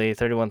a lovely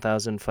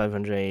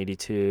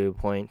 31,582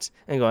 points.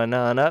 And going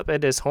on up,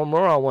 it is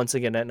Homura once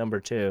again at number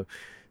 2.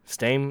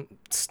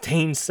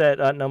 staying set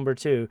at number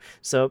 2.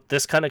 So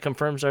this kind of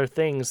confirms our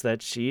things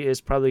that she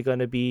is probably going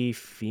to be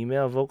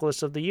female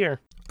vocalist of the year.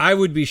 I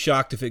would be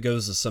shocked if it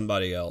goes to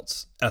somebody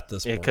else at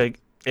this point.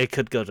 It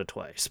could go to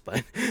Twice,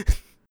 but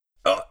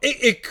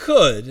it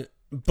could,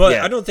 but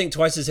yeah. I don't think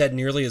Twice has had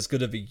nearly as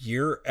good of a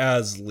year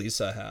as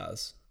Lisa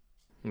has.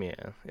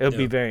 Yeah, it'll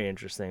be very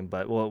interesting,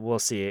 but we'll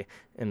see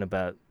in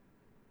about,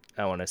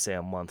 I want to say,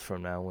 a month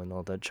from now when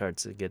all the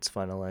charts gets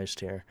finalized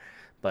here.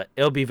 But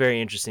it'll be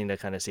very interesting to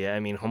kind of see it. I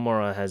mean,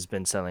 Homura has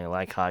been selling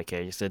like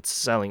hotcakes. It's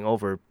selling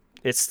over.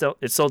 It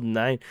sold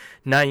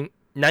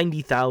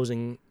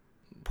 90,000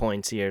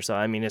 points here. So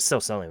I mean, it's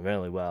still selling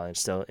really well. It's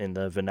still in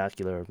the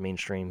vernacular of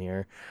mainstream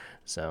here.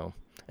 So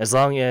as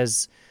long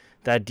as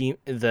that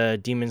the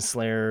Demon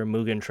Slayer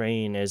Mugen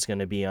Train is going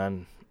to be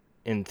on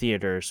in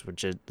theaters,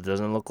 which it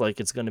doesn't look like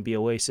it's going to be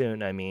away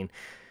soon. I mean,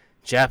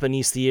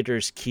 Japanese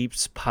theaters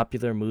keeps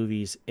popular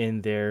movies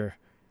in their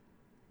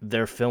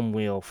film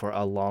wheel for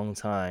a long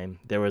time.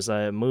 There was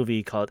a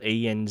movie called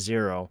AN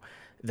Zero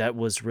that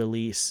was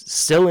released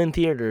still in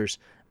theaters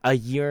a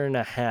year and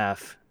a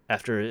half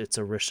after its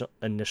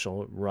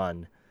initial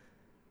run.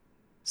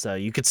 So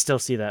you could still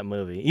see that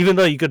movie, even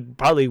though you could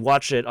probably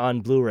watch it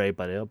on Blu-ray,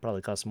 but it'll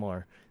probably cost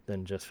more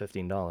than just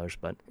 $15.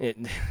 But it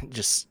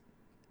just,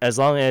 as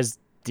long as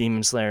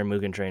Demon Slayer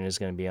Mugen Train is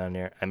going to be on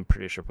there, I'm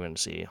pretty sure we're going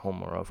to see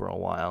Homura for a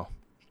while.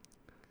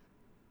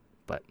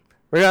 But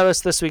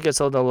regardless, this week it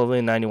sold a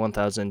lovely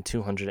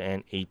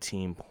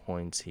 91,218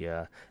 points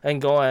here.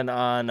 And going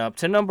on up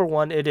to number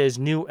 1, it is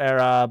New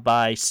Era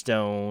by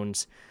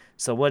Stones.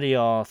 So what do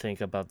y'all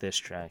think about this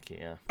track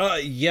here?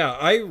 Yeah,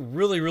 I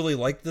really, really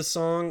like this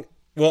song.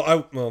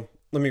 Well,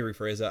 let me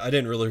rephrase that. I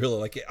didn't really, really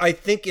like it. I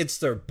think it's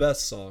their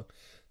best song.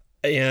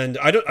 And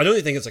I don't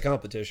even think it's a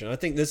competition. I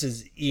think this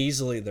is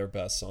easily their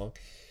best song.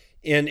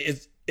 And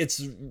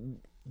it's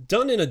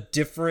done in a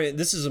different,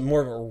 this is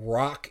more of a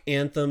rock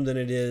anthem than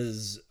it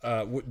is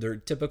their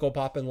typical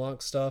pop and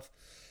lock stuff.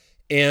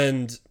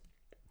 And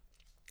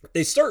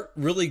they start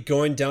really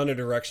going down a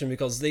direction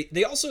because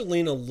they also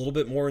lean a little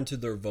bit more into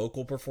their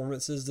vocal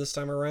performances this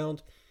time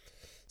around.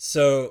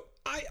 So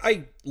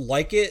I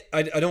like it.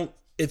 I don't,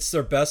 it's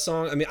their best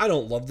song. I mean, I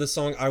don't love this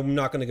song. I'm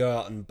not going to go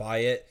out and buy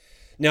it.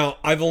 Now,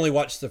 I've only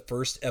watched the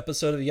first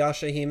episode of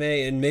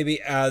Yashahime, and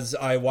maybe as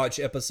I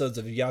watch episodes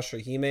of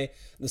Yashahime,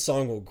 the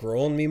song will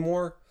grow on me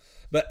more.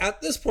 But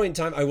at this point in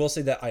time, I will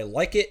say that I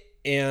like it,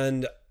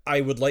 and I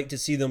would like to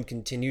see them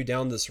continue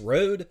down this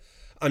road.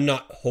 I'm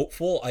not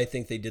hopeful. I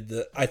think they did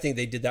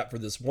that for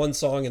this one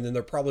song, and then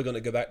they're probably going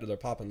to go back to their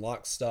pop and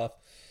lock stuff.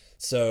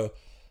 So,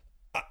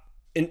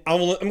 I'm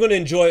going to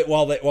enjoy it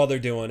while they're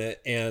doing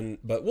it,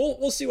 but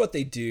we'll see what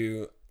they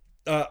do.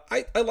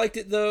 I liked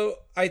it though.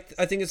 I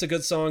think it's a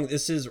good song.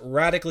 This is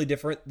radically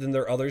different than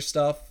their other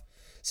stuff.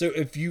 So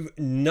if you've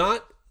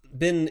not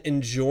been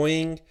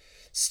enjoying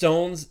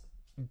Stones,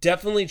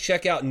 definitely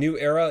check out New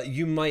Era.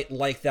 You might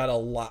like that a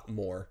lot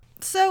more.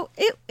 So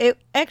it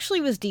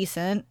actually was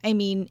decent. I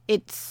mean,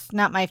 it's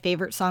not my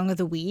favorite song of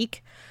the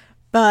week,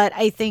 but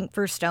I think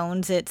for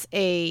Stones, it's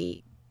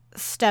a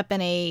step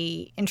in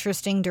a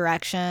interesting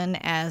direction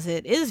as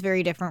it is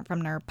very different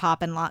from their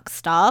pop and lock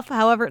stuff.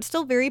 However, it's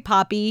still very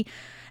poppy.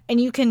 And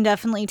you can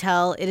definitely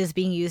tell it is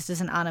being used as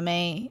an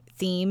anime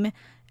theme,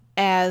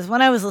 as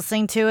when I was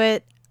listening to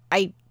it,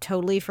 I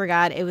totally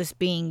forgot it was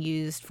being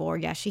used for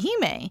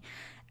Yashahime.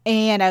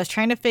 And I was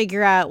trying to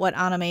figure out what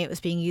anime it was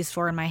being used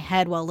for in my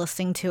head while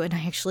listening to it, and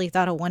I actually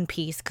thought of One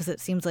Piece because it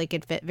seems like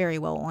it fit very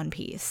well One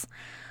Piece.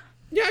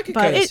 Yeah, I could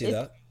kind of see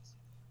that.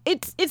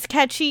 It's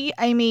catchy.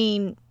 I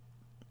mean,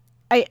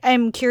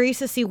 I'm curious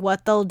to see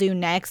what they'll do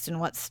next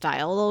and what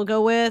style they'll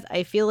go with.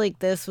 I feel like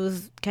this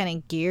was kind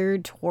of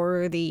geared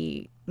toward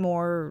the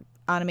more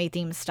anime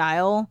themed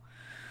style.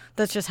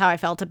 That's just how I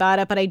felt about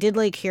it, but I did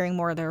like hearing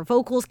more of their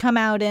vocals come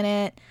out in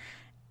it.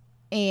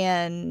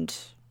 And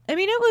I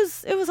mean,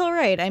 it was all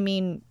right. I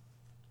mean,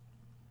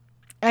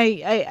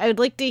 I'd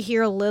like to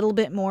hear a little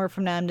bit more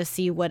from them to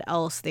see what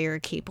else they're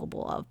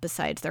capable of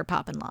besides their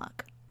pop and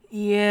lock.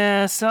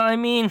 Yeah, so I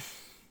mean,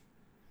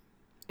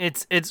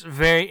 it's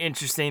very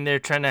interesting. They're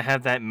trying to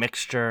have that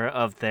mixture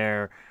of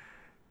their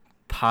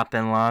pop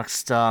and lock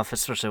stuff,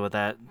 especially with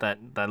that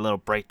little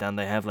breakdown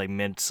they have like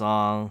mid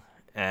song,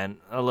 and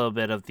a little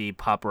bit of the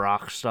pop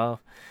rock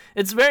stuff.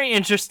 It's very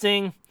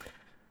interesting.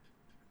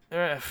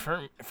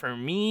 For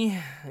me,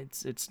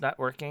 it's not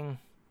working.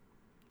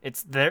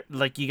 It's their,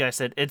 like you guys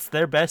said, it's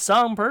their best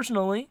song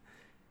personally.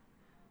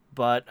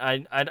 But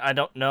I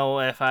don't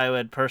know if I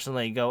would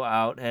personally go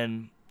out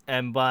and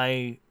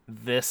buy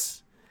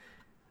this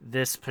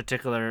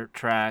particular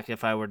track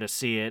if I were to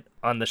see it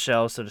on the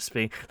shelf, so to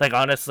speak. Like,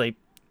 honestly,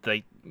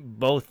 like,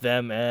 both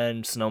them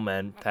and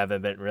Snowman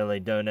haven't been really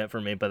doing it for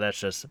me, but that's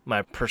just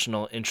my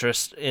personal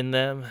interest in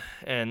them.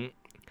 And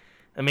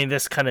I mean,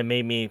 this kind of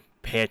made me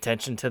pay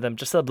attention to them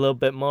just a little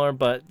bit more,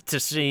 but to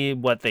see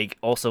what they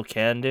also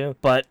can do.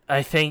 But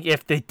I think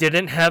if they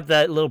didn't have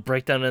that little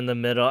breakdown in the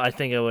middle, I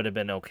think it would have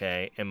been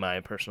okay, in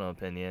my personal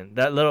opinion.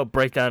 That little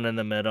breakdown in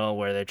the middle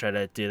where they try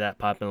to do that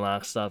pop and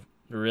lock stuff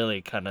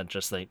really kind of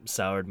just like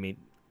soured me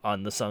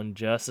on the song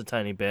just a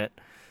tiny bit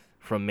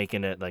from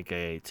making it like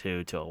a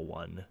 2 to a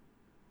 1,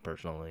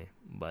 personally.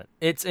 But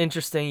it's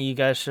interesting. You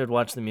guys should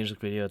watch the music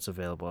video. It's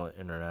available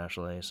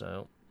internationally,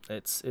 so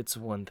it's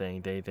one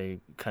thing. They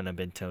kind of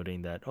been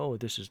touting that, oh,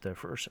 this is their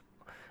first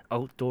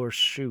outdoor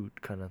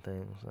shoot kind of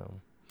thing. So,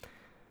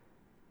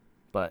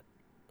 but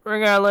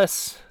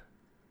regardless,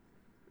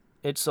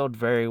 it sold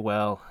very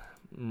well.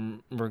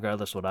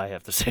 Regardless what I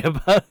have to say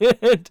about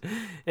it,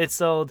 it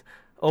sold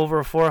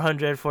over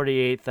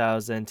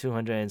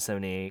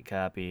 448,278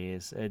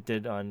 copies. It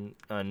did on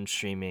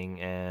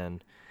streaming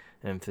and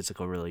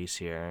physical release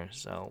here.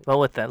 So, but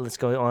with that, let's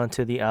go on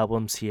to the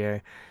albums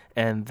here.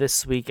 And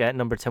this week at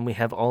number 10, we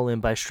have All In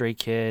by Stray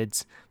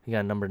Kids. We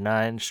got number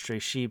 9, Stray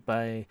Sheep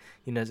by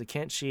Yonezu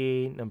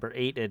Kenshi. Number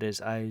 8, it is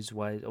Eyes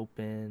Wide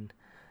Open.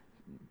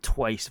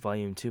 Twice,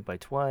 Volume 2 by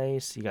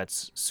Twice. You got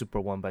Super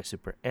 1 by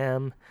Super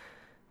M.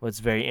 What's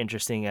very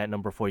interesting, at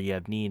number 4, you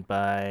have Need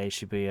by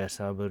Shibuya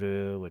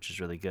Saburu, which is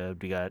really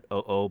good. We got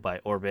OO by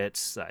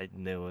Orbits. I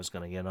knew it was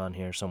going to get on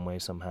here some way,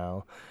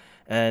 somehow.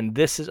 And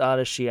This Is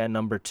Arashi at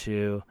number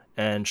 2.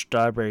 And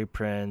Strawberry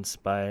Prince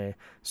by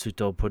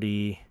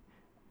Sutopuri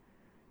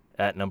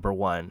at number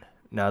 1.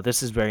 Now,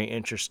 this is very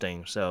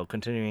interesting. So,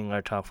 continuing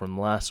our talk from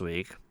last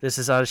week, This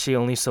Is Arashi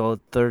only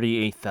sold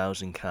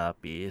 38,000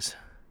 copies.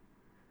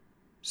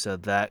 So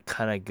that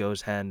kind of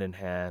goes hand in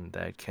hand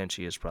that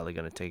Kenshi is probably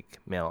going to take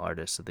Male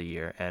Artist of the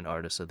Year and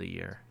Artist of the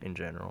Year in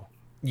general.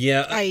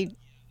 Yeah. I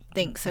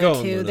think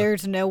so too.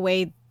 There's no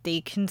way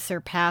they can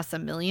surpass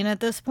 1 million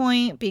at this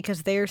point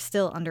because they're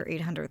still under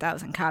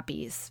 800,000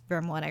 copies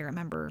from what I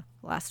remember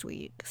last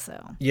week.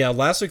 So yeah,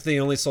 last week they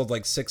only sold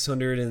like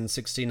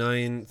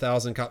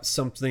 669,000 copies,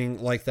 something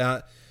like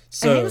that.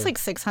 So I think it was like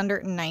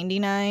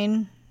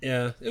 699.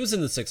 Yeah, it was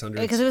in the 600s.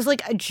 Because it was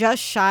like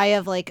just shy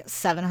of like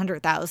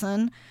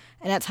 700,000.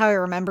 And that's how I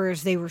remember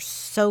is they were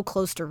so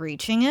close to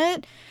reaching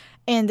it.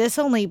 And this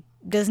only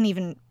doesn't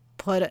even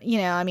put,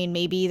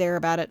 maybe they're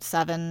about at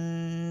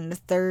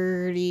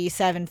 730,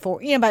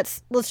 740, but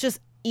let's just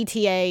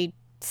ETA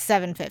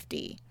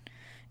 750,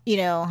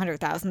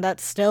 100,000.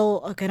 That's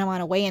still a good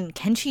amount away. And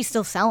Kenshi's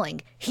still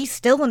selling. He's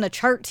still in the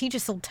charts. He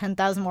just sold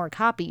 10,000 more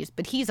copies,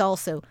 but he's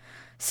also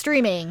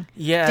streaming,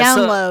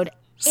 download,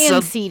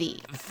 and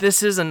CD.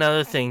 This is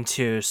another thing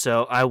too.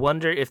 So I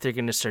wonder if they're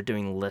going to start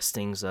doing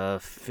listings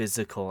of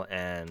physical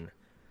and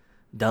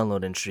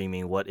download and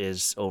streaming. What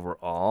is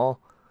overall?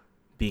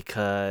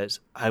 Because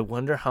I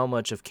wonder how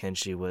much of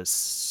Kenshi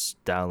was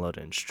download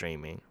and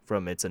streaming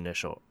from its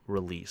initial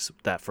release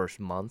that first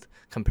month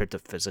compared to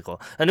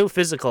physical. I knew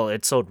physical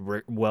it sold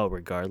well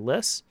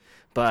regardless,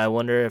 but I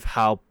wonder if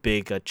how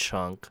big a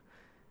chunk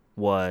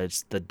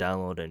was the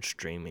download and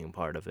streaming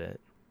part of it.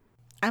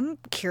 I'm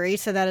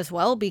curious of that as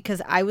well because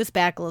I was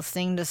back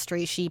listening to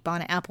Stray Sheep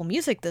on Apple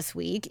Music this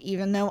week.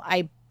 Even though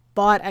I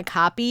bought a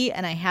copy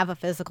and I have a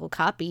physical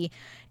copy,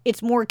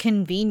 it's more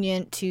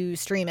convenient to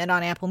stream it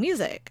on Apple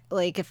Music.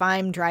 Like if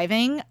I'm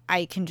driving,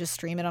 I can just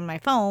stream it on my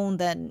phone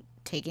than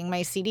taking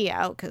my CD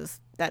out because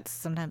that's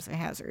sometimes a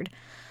hazard.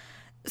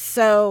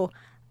 So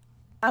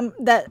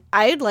that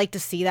I'd like to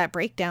see that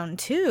breakdown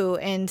too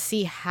and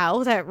see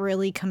how that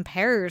really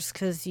compares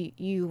because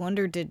you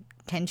wonder, did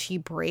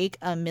Kenshi break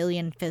 1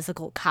 million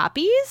physical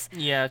copies?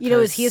 Yeah.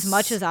 Is he as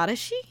much as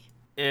Arashi?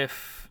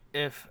 If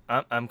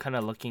I'm kind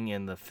of looking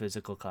in the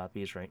physical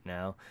copies right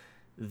now,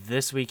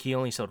 this week he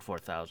only sold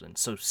 4,000.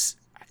 So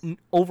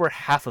over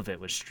half of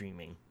it was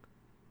streaming.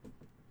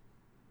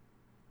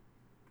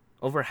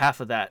 Over half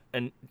of that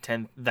and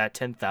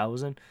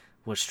 10,000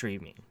 was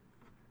streaming.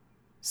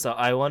 So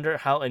I wonder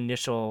how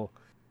initial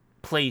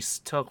place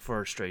took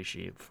for Stray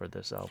Sheep for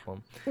this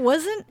album.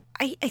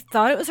 I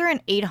thought it was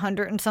around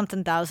 800 and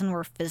something thousand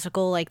were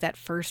physical like that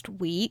first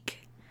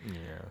week.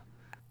 Yeah.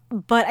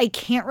 But I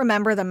can't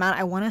remember the amount.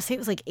 I want to say it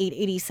was like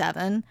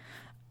 887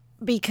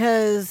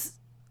 because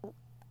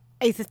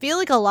I feel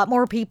like a lot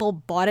more people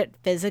bought it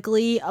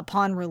physically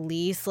upon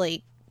release.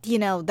 Like,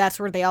 that's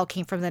where they all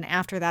came from. Then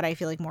after that, I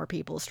feel like more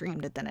people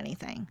streamed it than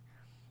anything.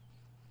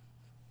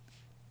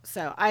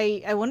 So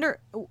I wonder,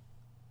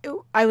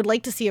 I would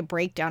like to see a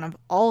breakdown of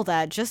all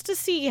that just to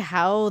see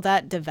how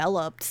that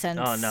developed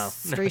since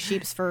Stray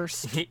Sheep's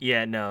first.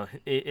 Yeah, no,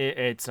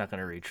 it's not going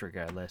to reach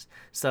regardless.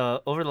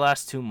 So over the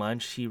last 2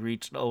 months, he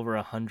reached over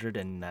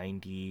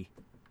 190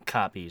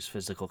 copies,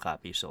 physical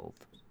copies sold.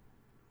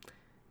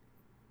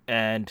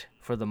 And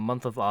for the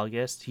month of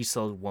August, he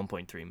sold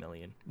 1.3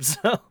 million.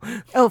 So.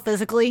 Oh,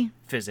 physically?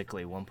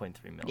 Physically,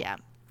 1.3 million. Yeah.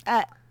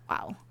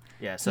 Wow.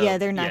 Yeah, so. Yeah,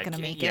 they're not going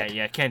to make it.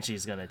 Yeah,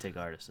 Kenshi's going to take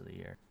Artist of the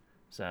Year.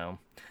 So,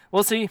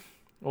 we'll see.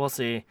 Well,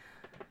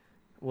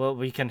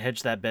 we can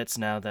hedge that bets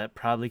now that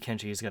probably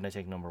Kenshi is going to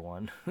take number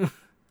 1.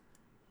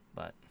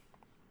 But,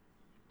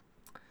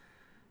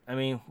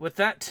 with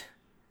that,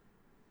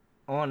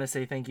 I want to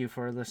say thank you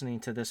for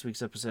listening to this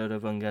week's episode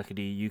of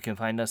Ongakuryu. You can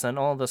find us on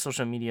all the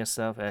social media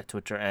stuff at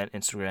Twitter and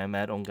Instagram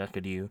at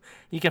Ongakuryu.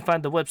 You can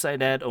find the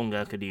website at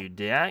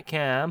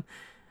ongakuryu.com.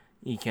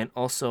 You can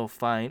also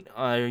find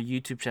our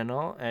YouTube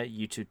channel at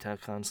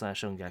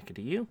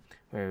youtube.com/ongakudu,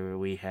 where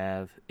we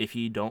have, if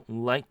you don't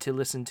like to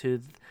listen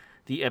to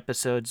the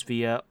episodes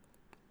via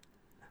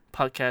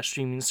podcast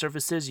streaming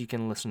services, you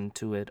can listen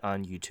to it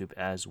on YouTube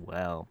as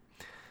well.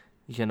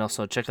 You can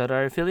also check out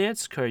our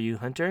affiliates, Kuryu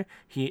Hunter.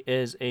 He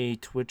is a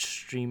Twitch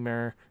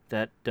streamer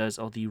that does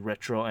all the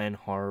retro and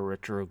horror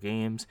retro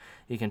games.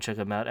 You can check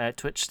him out at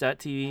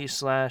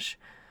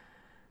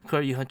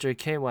twitch.tv/KyoryuHunter,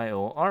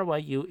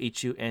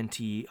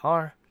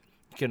 KYORYUHUNTER.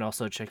 You can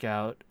also check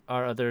out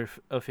our other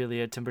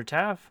affiliate, Timber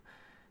Taff,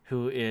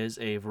 who is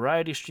a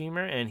variety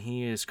streamer, and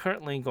he is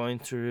currently going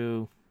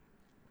through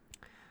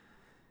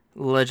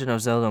Legend of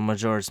Zelda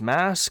Majora's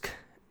Mask.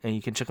 And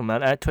you can check him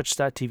out at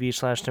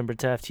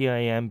twitch.tv/TimberTaft,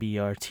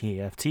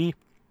 TIMBRTFT. You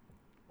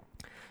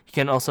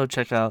can also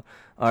check out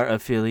our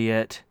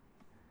affiliate,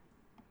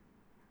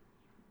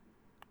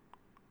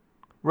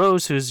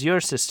 Rose, who's your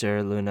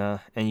sister,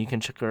 Luna, and you can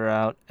check her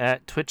out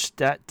at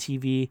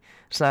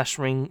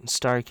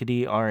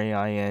twitch.tv/RainstarKitty,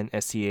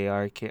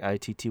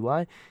 RAINSTARKITTY.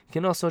 You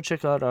can also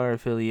check out our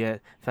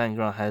affiliate,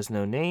 Fangirl Has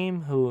No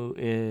Name, who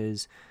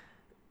is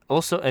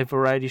also a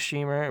variety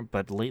streamer,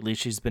 but lately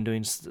she's been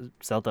doing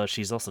Zelda.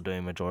 She's also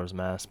doing Majora's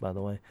Mask, by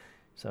the way.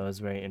 So it's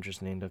very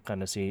interesting to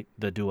kind of see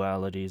the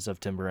dualities of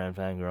Timber and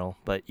Fangirl.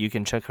 But you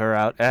can check her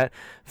out at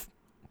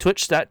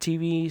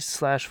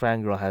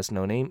twitch.tv/Fangirl Has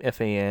No Name,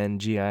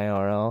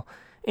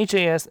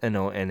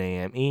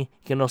 FANGIRLHASNONAME. You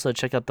can also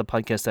check out the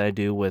podcast that I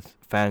do with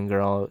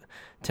Fangirl,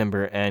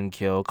 Timber, and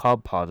Kyo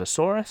called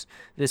Podosaurus.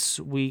 This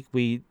week,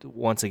 we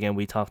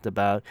talked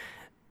about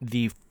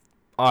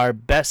our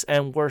best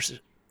and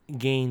worst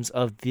games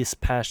of this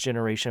past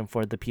generation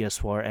for the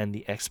PS4 and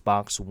the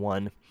Xbox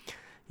One.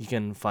 You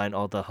can find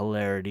all the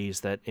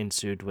hilarities that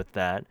ensued with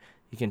that.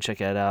 You can check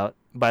it out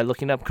by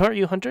looking up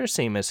Kuryu Hunter,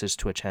 same as his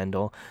Twitch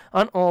handle,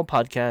 on all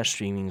podcast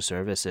streaming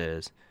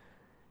services.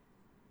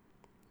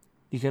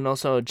 You can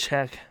also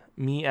check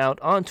me out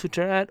on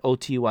Twitter at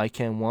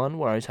OTYCan1,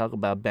 where I talk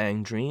about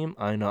Bang Dream,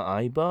 Aina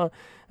Aiba,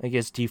 I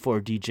guess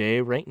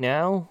D4DJ right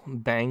now,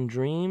 Bang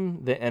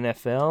Dream, the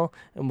NFL,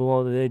 and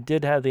well, they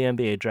did have the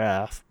NBA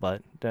draft,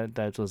 but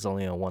that was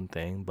only a one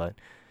thing. But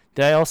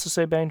did I also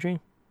say Bang Dream?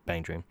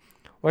 Bang Dream.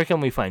 Where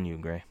can we find you,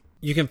 Gray?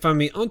 You can find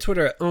me on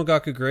Twitter at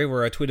OngakuGray,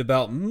 where I tweet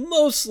about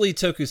mostly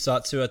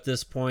tokusatsu at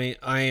this point.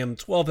 I am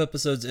 12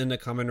 episodes into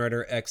Kamen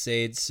Rider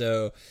X-Aid,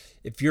 so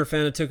if you're a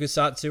fan of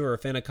tokusatsu or a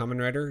fan of Kamen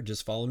Rider,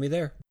 just follow me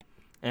there.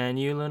 And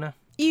you, Luna?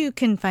 You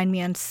can find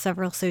me on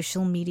several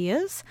social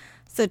medias,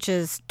 such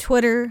as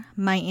Twitter,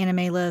 My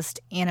Anime List,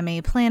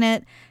 Anime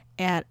Planet,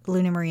 at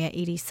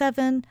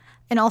LunaMaria87,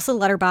 and also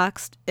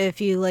Letterboxd.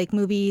 If you like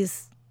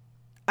movies,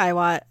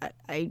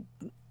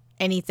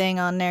 anything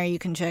on there, you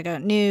can check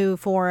out new,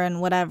 foreign,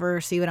 whatever,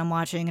 see what I'm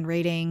watching and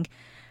rating.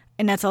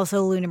 And that's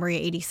also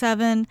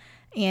LunaMaria87.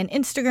 And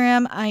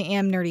Instagram, I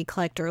am Nerdy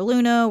Collector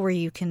Luna, where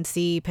you can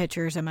see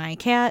pictures of my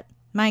cat,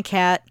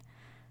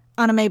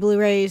 anime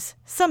Blu-rays,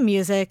 some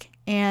music,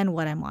 and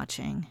what I'm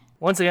watching.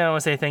 Once again, I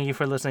want to say thank you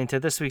for listening to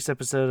this week's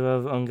episode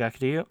of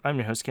Ongakudu. I'm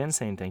your host, Ken,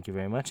 saying thank you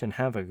very much and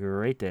have a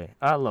great day.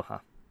 Aloha.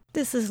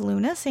 This is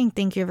Luna saying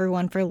thank you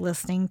everyone for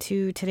listening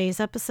to today's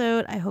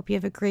episode. I hope you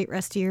have a great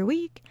rest of your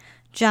week.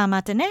 Ja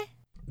matane.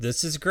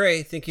 This is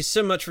Gray. Thank you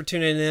so much for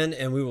tuning in,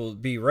 and we will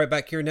be right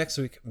back here next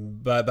week.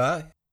 Bye-bye.